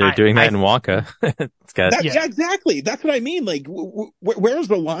know. They're doing that in Wonka. Yeah, exactly. That's what I mean. Like, where's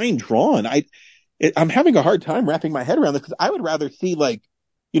the line drawn? I'm having a hard time wrapping my head around this because I would rather see like,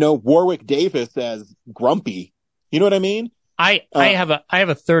 Warwick Davis as grumpy. You know what I mean? I have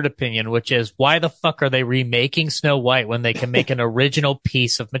a third opinion, which is why the fuck are they remaking Snow White when they can make an original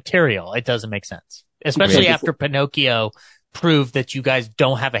piece of material? It doesn't make sense, especially after Pinocchio proved that you guys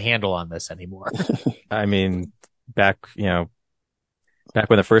don't have a handle on this anymore. I mean, back when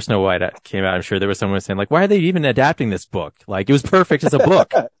the first Snow White came out, I'm sure there was someone saying like, why are they even adapting this book? Like, it was perfect as a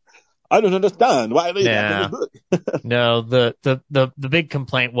book. I don't understand why they adapting this book. No, the big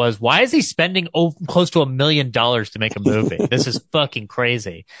complaint was, why is he spending close to $1 million to make a movie? This is fucking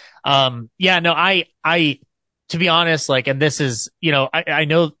crazy. To be honest, like, and this is, I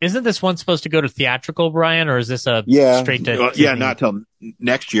know, isn't this one supposed to go to theatrical, Brian, or is this straight to? Not till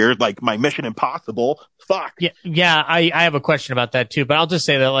next year. Like my Mission Impossible. Fuck. Yeah. I have a question about that too, but I'll just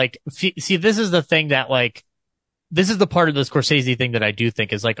say that, like, see, this is the thing that, like, this is the part of the Scorsese thing that I do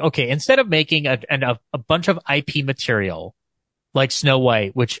think is like, okay, instead of making a bunch of IP material like Snow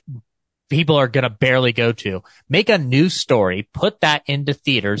White, which people are going to barely go to, make a new story, put that into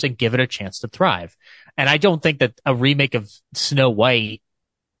theaters and give it a chance to thrive. And I don't think that a remake of Snow White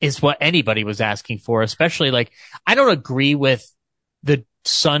is what anybody was asking for, especially like, I don't agree with the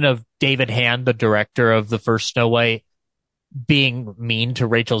son of David Hand, the director of the first Snow White, being mean to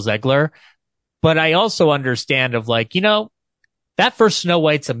Rachel Zegler. But I also understand of like, that first Snow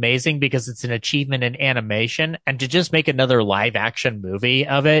White's amazing because it's an achievement in animation, and to just make another live action movie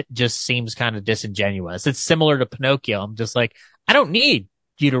of it just seems kind of disingenuous. It's similar to Pinocchio. I'm just like, I don't need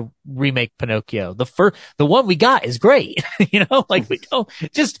you to remake Pinocchio. The one we got is great. Like, we don't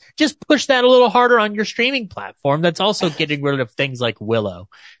just push that a little harder on your streaming platform. That's also getting rid of things like Willow.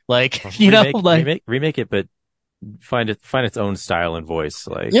 Like, remake it, but find its own style and voice.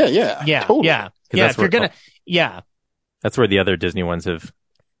 Like, totally. If you're gonna, that's where the other Disney ones have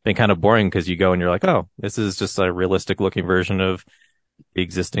been kind of boring, because you go and you're like, oh, this is just a realistic looking version of the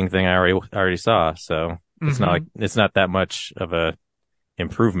existing thing I already saw. So it's not that much of a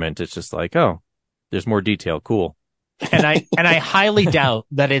improvement. It's just like, oh, there's more detail. Cool. And I highly doubt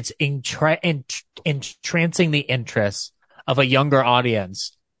that it's entrancing the interests of a younger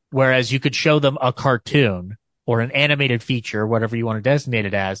audience, whereas you could show them a cartoon or an animated feature, whatever you want to designate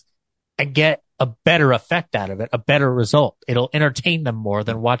it as, and get a better effect out of it, a better result. It'll entertain them more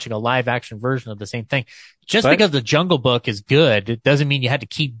than watching a live action version of the same thing. Because the Jungle Book is good, it doesn't mean you had to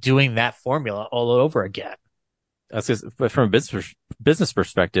keep doing that formula all over again. That's just, but from a business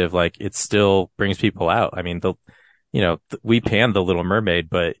perspective, like, it still brings people out. I mean, we panned The Little Mermaid,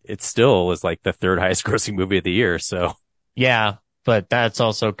 but it still was like the third highest grossing movie of the year. So yeah, but that's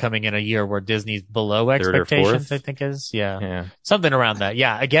also coming in a year where Disney's below expectations, I think is. Yeah. Something around that.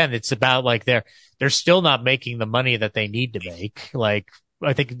 Yeah. Again, it's about like they're still not making the money that they need to make. Like,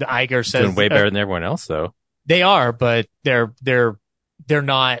 I think Iger says doing way better than everyone else, though. They are, but they're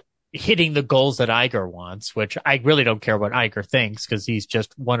not hitting the goals that Iger wants, which I really don't care what Iger thinks, because he's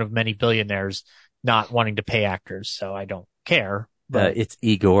just one of many billionaires not wanting to pay actors. So I don't care. It's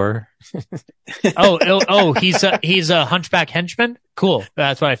Igor. He's a hunchback henchman. Cool.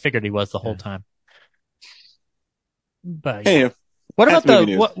 That's what I figured he was the whole time. But hey, what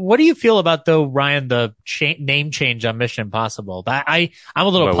about what do you feel about, though, Ryan, the name change on Mission Impossible? I'm a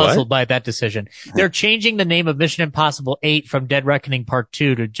little puzzled by that decision. They're changing the name of Mission Impossible 8 from Dead Reckoning Part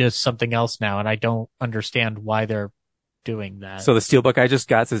 2 to just something else now, and I don't understand why they're doing that. So the Steelbook I just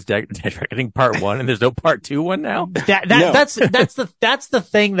got says Dead Reckoning Part 1, and there's no Part 2 one now? That's the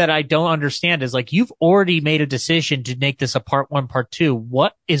thing that I don't understand, is like, you've already made a decision to make this a Part 1, Part 2.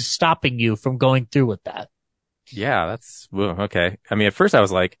 What is stopping you from going through with that? Yeah, that's okay. I mean, at first I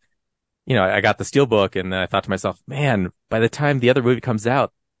was like, I got the Steelbook and then I thought to myself, man, by the time the other movie comes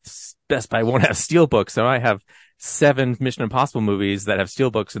out, Best Buy won't have Steelbooks. So I have 7 Mission Impossible movies that have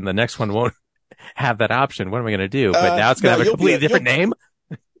Steelbooks and the next one won't have that option. What am I going to do? But now it's going to have a completely different name.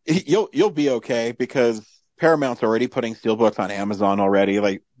 You'll be okay because Paramount's already putting Steelbooks on Amazon already.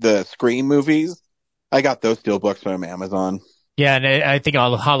 Like the Scream movies, I got those Steelbooks from Amazon. Yeah, and I think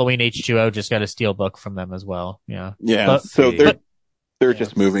all of Halloween H2O just got a Steelbook from them as well. Yeah. Yeah. So they're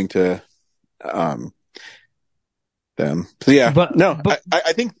just moving to them. So yeah.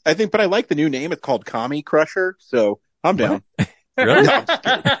 I think but I like the new name. It's called Kami Crusher, so I'm down. Really?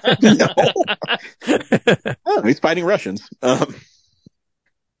 No. Oh, he's fighting Russians.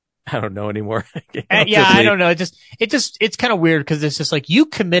 I don't know anymore. I don't know. It's kind of weird because it's just like you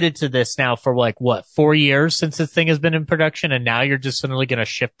committed to this now for like what 4 years since this thing has been in production, and now you're just suddenly going to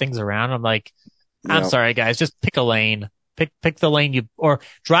shift things around. I'm like, I'm sorry, guys, just pick a lane, pick the lane or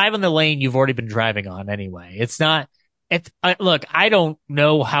drive on the lane you've already been driving on anyway. It's not. Look, I don't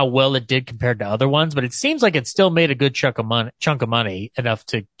know how well it did compared to other ones, but it seems like it still made a good chunk of money enough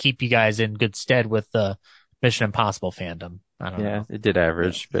to keep you guys in good stead with the Mission Impossible fandom. I don't know. Yeah, it did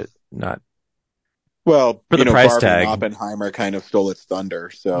average, but not. Well, for the price Barbie tag. And Oppenheimer kind of stole its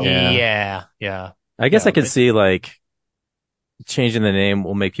thunder. So yeah. I guess I could see like changing the name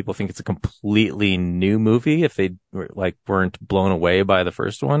will make people think it's a completely new movie if they weren't blown away by the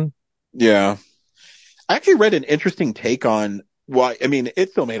first one. Yeah. I actually read an interesting take on why, I mean,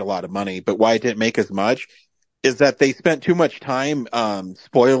 it still made a lot of money, but why it didn't make as much is that they spent too much time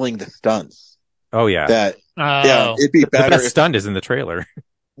spoiling the stunts. Oh, yeah. It'd be better. The best stunt is in the trailer.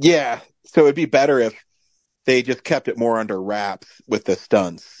 Yeah. So it'd be better if they just kept it more under wraps with the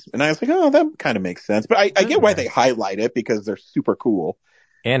stunts. And I was like, oh, that kind of makes sense. But I get why they highlight it because they're super cool.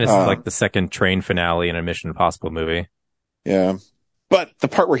 And it's like the second train finale in a Mission Impossible movie. Yeah. But the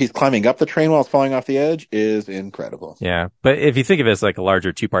part where he's climbing up the train while it's falling off the edge is incredible. Yeah. But if you think of it as like a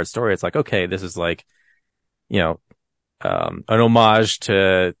larger 2-part story, it's like, okay, this is like, an homage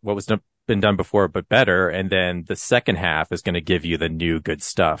to what was been done before, but better. And then the second half is going to give you the new good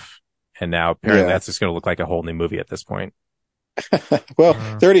stuff. And now apparently that's just going to look like a whole new movie at this point. Well,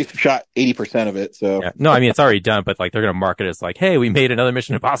 they already shot 80% of it. So yeah. No, I mean, it's already done, but like they're going to market it as like, hey, we made another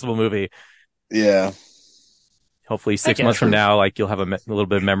Mission Impossible movie. Yeah. Hopefully 6 months from now, like you'll have a little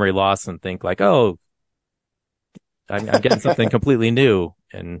bit of memory loss and think like, oh, I'm getting something completely new.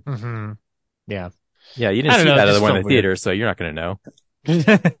 And yeah, you didn't see that other one in the theater, so you're not going to know.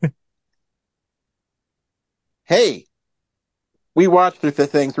 Hey, we watched the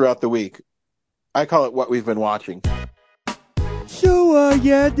thing throughout the week. I call it what we've been watching. So,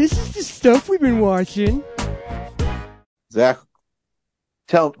 this is the stuff we've been watching. Zach,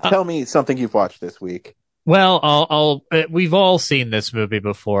 tell me something you've watched this week. Well, we've all seen this movie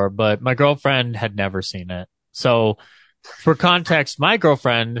before, but my girlfriend had never seen it. So for context, my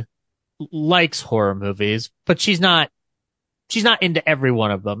girlfriend likes horror movies, but she's not into every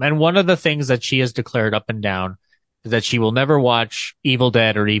one of them. And one of the things that she has declared up and down is that she will never watch Evil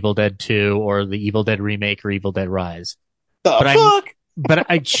Dead or Evil Dead 2 or the Evil Dead remake or Evil Dead Rise.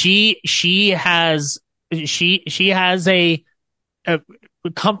 She has a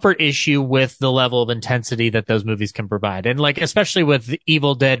comfort issue with the level of intensity that those movies can provide. And like, especially with the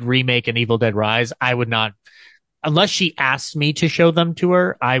Evil Dead remake and Evil Dead Rise, I would not, unless she asked me to show them to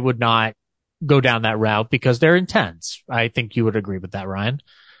her, I would not go down that route because they're intense. I think you would agree with that, Ryan.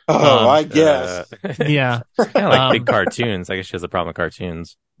 Oh, I guess. Yeah. Kind of like big cartoons. I guess she has a problem with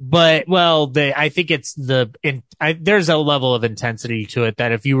cartoons. But, I think it's there's a level of intensity to it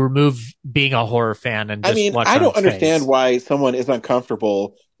that if you remove being a horror fan and just watch I don't understand why someone is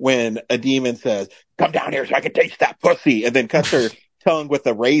uncomfortable when a demon says, come down here so I can taste that pussy, and then cuts her tongue with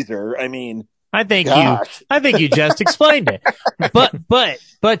a razor. I mean, I think you just explained it. But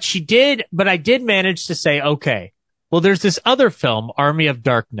I did manage to say, okay, well, there's this other film, Army of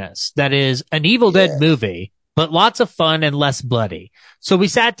Darkness, that is an Evil Dead movie, but lots of fun and less bloody. So we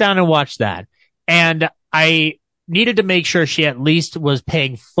sat down and watched that, and I needed to make sure she at least was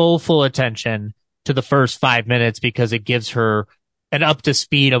paying full attention to the first 5 minutes because it gives her an up to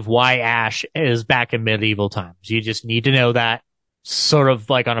speed of why Ash is back in medieval times. You just need to know that sort of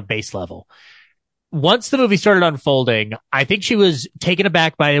like on a base level. Once the movie started unfolding, I think she was taken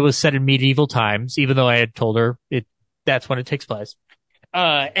aback by it was set in medieval times, even though I had told her that's when it takes place.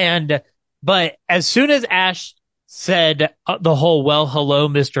 But as soon as Ash said the whole, well, hello,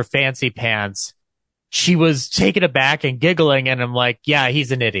 Mr. Fancy Pants, she was taken aback and giggling. And I'm like, yeah,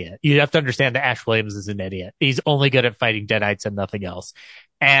 he's an idiot. You have to understand that Ash Williams is an idiot. He's only good at fighting Deadites and nothing else.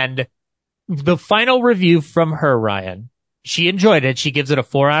 And the final review from her, Ryan, she enjoyed it. She gives it a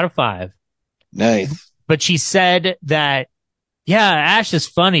 4 out of 5. Nice. But she said that, yeah, Ash is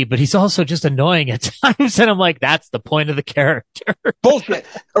funny, but he's also just annoying at times. And I'm like, that's the point of the character. Bullshit.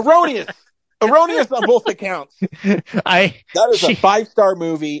 Erroneous. Erroneous on both accounts. That is a 5-star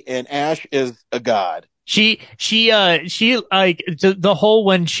movie, and Ash is a god. She like the whole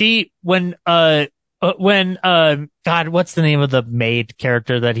God, what's the name of the maid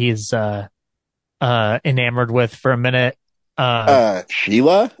character that he's enamored with for a minute?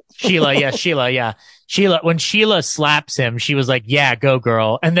 Sheila? Sheila, yeah. Sheila, when Sheila slaps him, she was like, yeah, go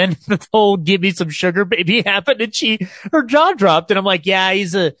girl. And then the whole give me some sugar baby happened and her jaw dropped. And I'm like, yeah,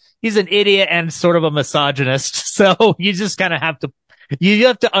 he's an idiot and sort of a misogynist. So you just kind of have to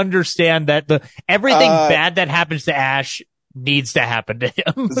understand that everything bad that happens to Ash needs to happen to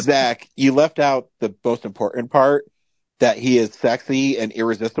him. Zach, you left out the most important part, that he is sexy and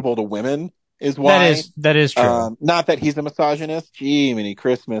irresistible to women. Is why that is true. Not that he's a misogynist. Gee, many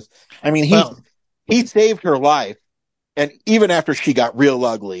Christmas. I mean, he saved her life, and even after she got real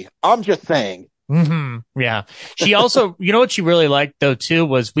ugly. I'm just saying. Mm-hmm. Yeah. She also, you know what she really liked though too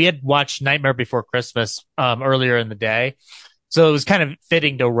was we had watched Nightmare Before Christmas earlier in the day, so it was kind of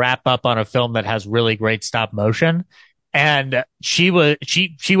fitting to wrap up on a film that has really great stop motion. And she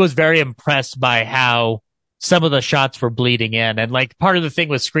was very impressed by how some of the shots were bleeding in, and like part of the thing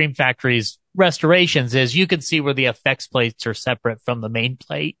with Scream Factory's restorations is you can see where the effects plates are separate from the main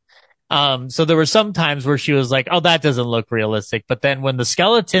plate. So there were some times where she was like, oh, that doesn't look realistic. But then when the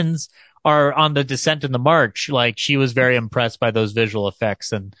skeletons are on the descent and the march, like she was very impressed by those visual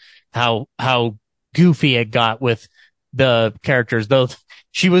effects and how goofy it got with the characters. Though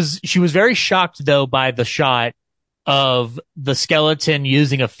she was very shocked though by the shot of the skeleton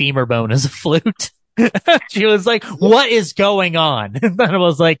using a femur bone as a flute. She was like, what is going on? And then I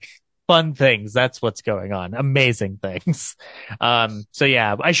was like, fun things. That's what's going on. Amazing things. So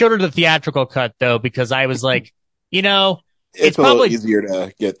yeah, I showed her the theatrical cut though, because I was like, it's a probably little easier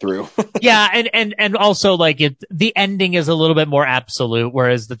to get through. Yeah. And also like the ending is a little bit more absolute,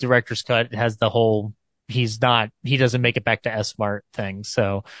 whereas the director's cut has the whole, he doesn't make it back to S-Mart thing.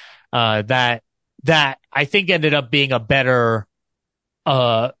 So, that I think ended up being a better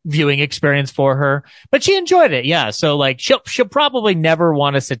viewing experience for her, but she enjoyed it. Yeah. So like she'll probably never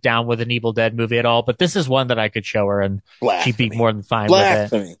want to sit down with an Evil Dead movie at all, but this is one that I could show her and she'd be more than fine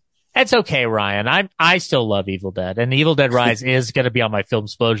with it. It's okay, Ryan. I still love Evil Dead, and Evil Dead Rise is going to be on my film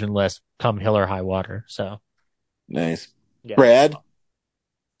explosion list come hell or high water. So nice. Yeah. Brad?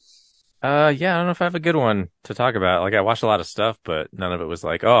 Yeah, I don't know if I have a good one to talk about. Like I watched a lot of stuff, but none of it was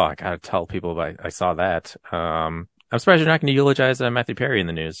like, oh, I gotta tell people I saw that. I'm surprised you're not going to eulogize Matthew Perry in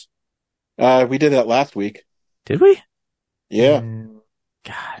the news. We did that last week. Did we? Yeah.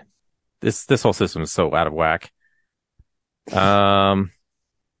 God, this whole system is so out of whack. So, yeah.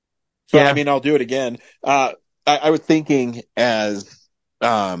 I mean, I'll do it again. I was thinking as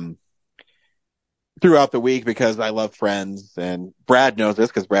throughout the week, because I love Friends, and Brad knows this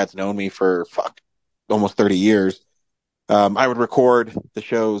because Brad's known me for almost 30 years. I would record the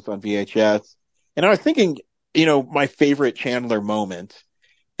shows on VHS, and I was thinking, my favorite Chandler moment.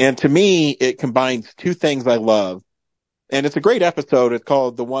 And to me, it combines two things I love. And it's a great episode. It's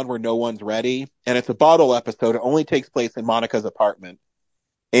called The One Where No One's Ready. And it's a bottle episode. It only takes place in Monica's apartment.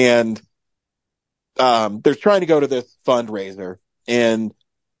 And they're trying to go to this fundraiser. And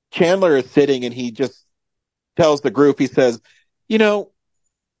Chandler is sitting and he just tells the group, he says,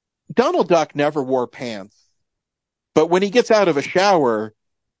 Donald Duck never wore pants. But when he gets out of a shower,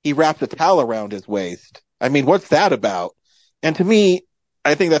 he wraps a towel around his waist. I mean, what's that about? And to me,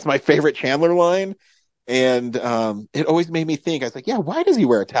 I think that's my favorite Chandler line. And it always made me think, I was like, yeah, why does he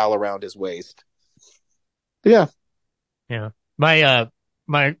wear a towel around his waist? Yeah. Yeah. My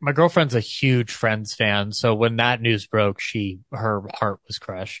girlfriend's a huge Friends fan. So when that news broke, her heart was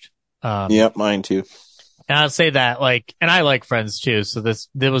crushed. Yep, mine too. And I'll say that and I like Friends too. So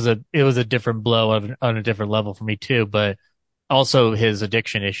it was a different blow on a different level for me too, but also his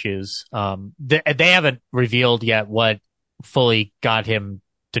addiction issues. They haven't revealed yet what fully got him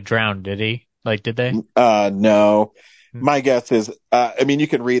to drown, did he? Did they? No. My guess is, you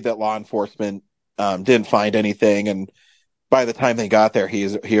can read that law enforcement, didn't find anything. And by the time they got there, he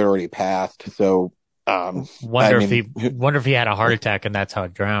had already passed. So, wonder if he had a heart attack and that's how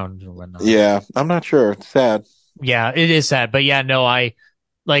it drowned or whatnot. Yeah. I'm not sure. It's sad. Yeah, it is sad. But yeah, no,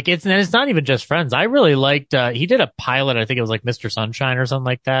 it's not even just Friends. I really liked, he did a pilot. I think it was like Mr. Sunshine or something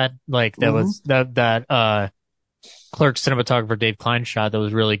like that. Was that Clerk cinematographer Dave Klein shot that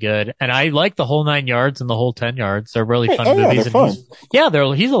was really good. And I like the whole 9 yards and the whole 10 yards. They're really fun movies. They're fun.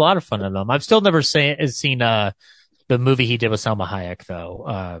 He's a lot of fun in them. I've still never seen the movie he did with Salma Hayek,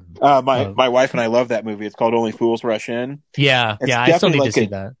 though. My wife and I love that movie. It's called Only Fools Rush In. Yeah, It's I still need definitely to see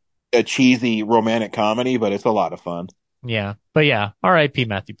that. a cheesy romantic comedy, but it's a lot of fun. Yeah, but yeah, R.I.P.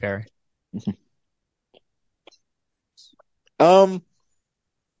 Matthew Perry. Well,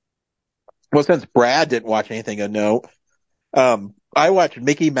 since Brad didn't watch anything of note, I watched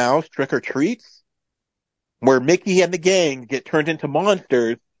Mickey Mouse Trick or Treats, where Mickey and the gang get turned into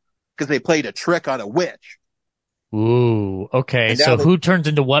monsters because they played a trick on a witch. Ooh, okay. So who turns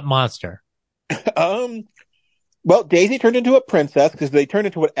into what monster? Well, Daisy turned into a princess because they turned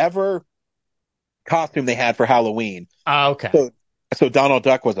into whatever costume they had for Halloween. Okay. So Donald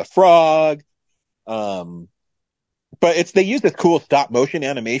Duck was a frog. But they use this cool stop motion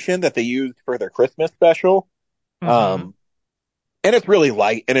animation that they used for their Christmas special. And it's really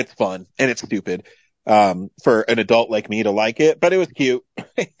light and it's fun and it's stupid, for an adult like me to like it, but it was cute.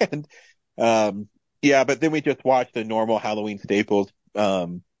 And, yeah, but then we just watched the normal Halloween staples.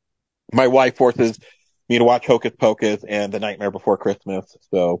 My wife forces me to watch Hocus Pocus and The Nightmare Before Christmas.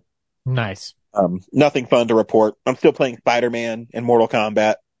 So nice. Nothing fun to report. I'm still playing Spider-Man and Mortal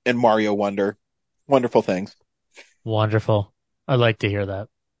Kombat and Mario Wonder. Wonderful things. Wonderful. I'd like to hear that.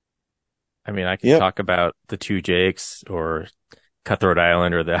 I mean, I can talk about the Two Jakes or Cutthroat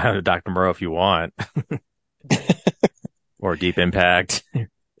Island or the Dr. Moreau if you want. Or Deep Impact.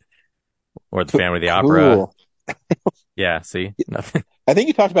 Or the Phantom of the Opera. Cool. Yeah, see? Nothing. I think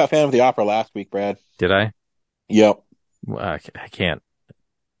you talked about Phantom of the Opera last week, Brad. Did I? Yep. Well, I can't.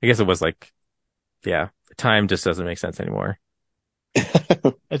 I guess it was time just doesn't make sense anymore.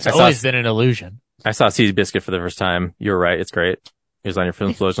 It's always been an illusion. I saw Seabiscuit for the first time. You were right. It's great. It was on your Film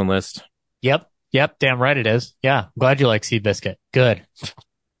Explosion list. Yep. Damn right it is. Yeah. Glad you like Seabiscuit. Good.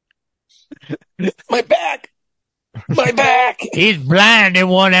 My back. He's blind in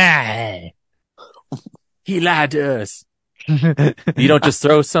one eye. He lied to us. You don't just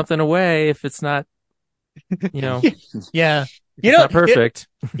throw something away if it's not, Yeah. It's not perfect.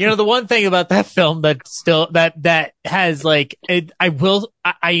 The one thing about that film that still that has I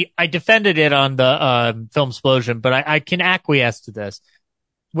defended it on the Film Explosion, but I can acquiesce to this.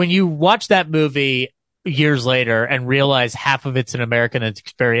 When you watch that movie years later and realize half of it's an American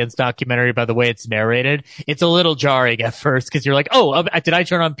Experience documentary by the way it's narrated, it's a little jarring at first because you're like, oh, did I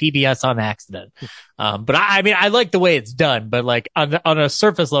turn on PBS on accident? But I mean, I like the way it's done, but like on a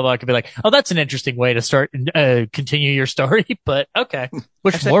surface level, I could be like, oh, that's an interesting way to start, continue your story. But okay.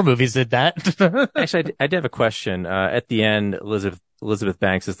 More movies did that. Actually, I did have a question. At the end, Elizabeth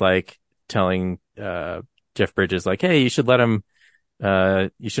Banks is like telling, Jeff Bridges, like, hey, you should let him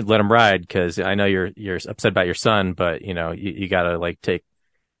ride because I know you're upset about your son, but you gotta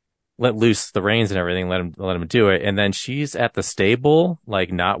let loose the reins and everything, let him do it. And then she's at the stable,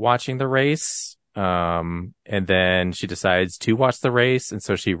 like not watching the race. And then she decides to watch the race. And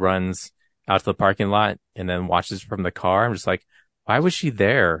so she runs out to the parking lot and then watches from the car. I'm just like, why was she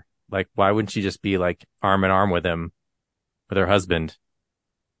there? Like, why wouldn't she just be like arm in arm with him, with her husband?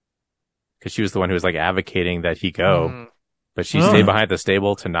 Cause she was the one who was like advocating that he go. But she stayed behind the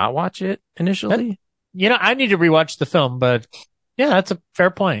stable to not watch it initially. I need to rewatch the film, but yeah, that's a fair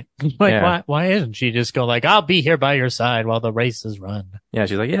point. Like, why isn't she just go like, I'll be here by your side while the race is run? Yeah,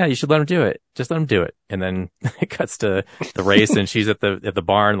 she's like, yeah, you should let him do it. Just let him do it. And then it cuts to the race and she's at the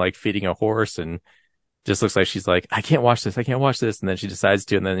barn, like feeding a horse and just looks like she's like, I can't watch this. And then she decides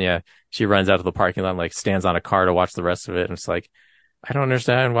to. And then, she runs out of the parking lot and like stands on a car to watch the rest of it. And it's like, I don't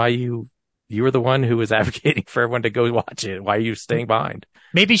understand why you were the one who was advocating for everyone to go watch it. Why are you staying behind?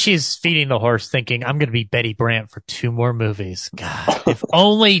 Maybe she's feeding the horse thinking, I'm going to be Betty Brant for 2 more movies. God, if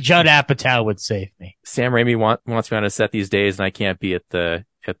only Judd Apatow would save me. Sam Raimi wants me on a set these days and I can't be at the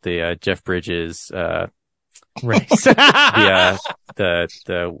Jeff Bridges, race. the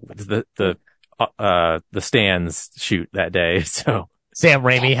stands shoot that day. So Sam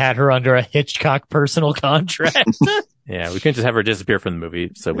Raimi had her under a Hitchcock personal contract. Yeah, we couldn't just have her disappear from the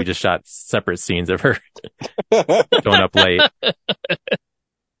movie, so we just shot separate scenes of her going up late.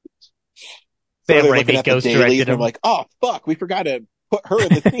 Sam Raimi ghost directed him. I'm like, oh fuck, we forgot to put her in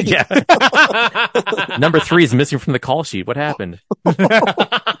the scene. Yeah. Number 3 is missing from the call sheet. What happened?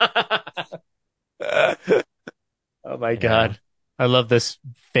 Oh my god. I love this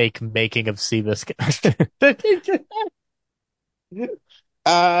fake making of Seabiscuit.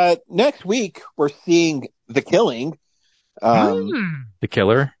 Next week we're seeing The Killing. The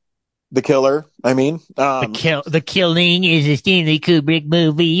Killer. I mean, The Killing is a Stanley Kubrick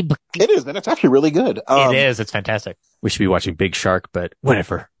movie. It is, and it's actually really good. It is. It's fantastic. We should be watching Big Shark, but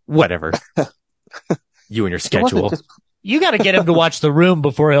whatever. You and your schedule. You got to get him to watch The Room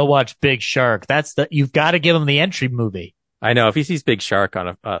before he'll watch Big Shark. You've got to give him the entry movie. I know if he sees Big Shark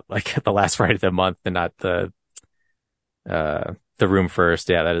on like at the last Friday of the month and not the Room first,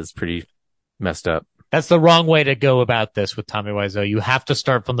 yeah, that is pretty messed up. That's the wrong way to go about this with Tommy Wiseau. You have to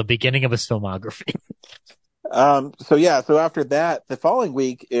start from the beginning of his filmography. So after that, the following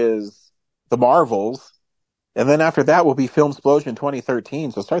week is The Marvels, and then after that will be Filmsplosion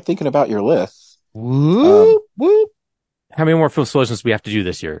 2013. So start thinking about your lists. Whoop, whoop. How many more Filmsplosions do we have to do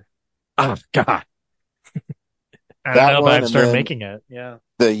this year? Oh, God. I don't know, but I've started making it. Yeah.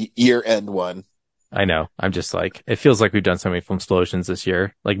 The year-end one. I know. I'm just like, it feels like we've done so many Filmsplosions this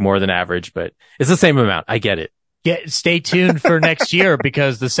year, like more than average, but it's the same amount. I get it. Yeah, stay tuned for next year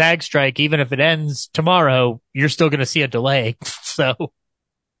because the SAG strike, even if it ends tomorrow, you're still going to see a delay. So.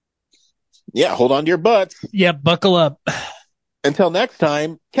 Yeah, hold on to your butts. Yeah, buckle up. Until next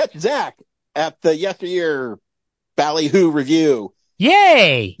time, catch Zach at the Yesteryear Ballyhoo review.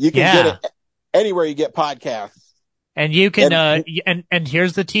 Yay! You can get it anywhere you get podcasts. And you can, and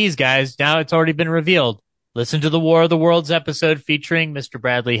here's the tease, guys. Now it's already been revealed. Listen to the War of the Worlds episode featuring Mr.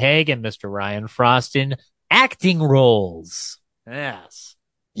 Bradley Haig and Mr. Ryan Frost in acting roles. Yes.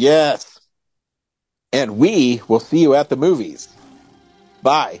 Yes. And we will see you at the movies.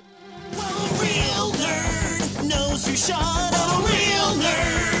 Bye. Well, a real nerd knows who shot at a real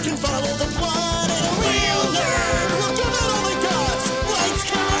nerd can follow the plot and a real nerd will give it all they got. Lights,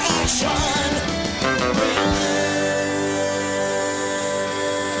 camera, action. Real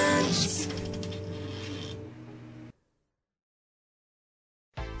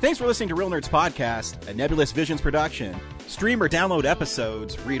Thanks for listening to Real Nerds Podcast, a Nebulous Visions production. Stream or download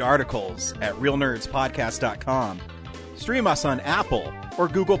episodes, read articles at realnerdspodcast.com. Stream us on Apple or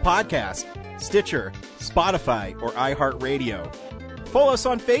Google Podcast, Stitcher, Spotify, or iHeartRadio. Follow us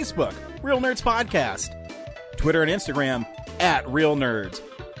on Facebook, Real Nerds Podcast. Twitter and Instagram at Real Nerds.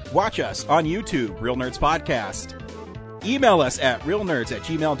 Watch us on YouTube, Real Nerds Podcast. Email us at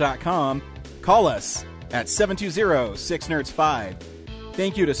realnerds@gmail.com. Call us at 720-6nerds5.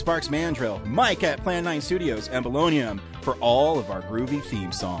 Thank you to Sparks Mandrill, Mike at Plan 9 Studios, and Bolognium for all of our groovy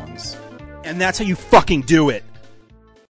theme songs. And that's how you fucking do it!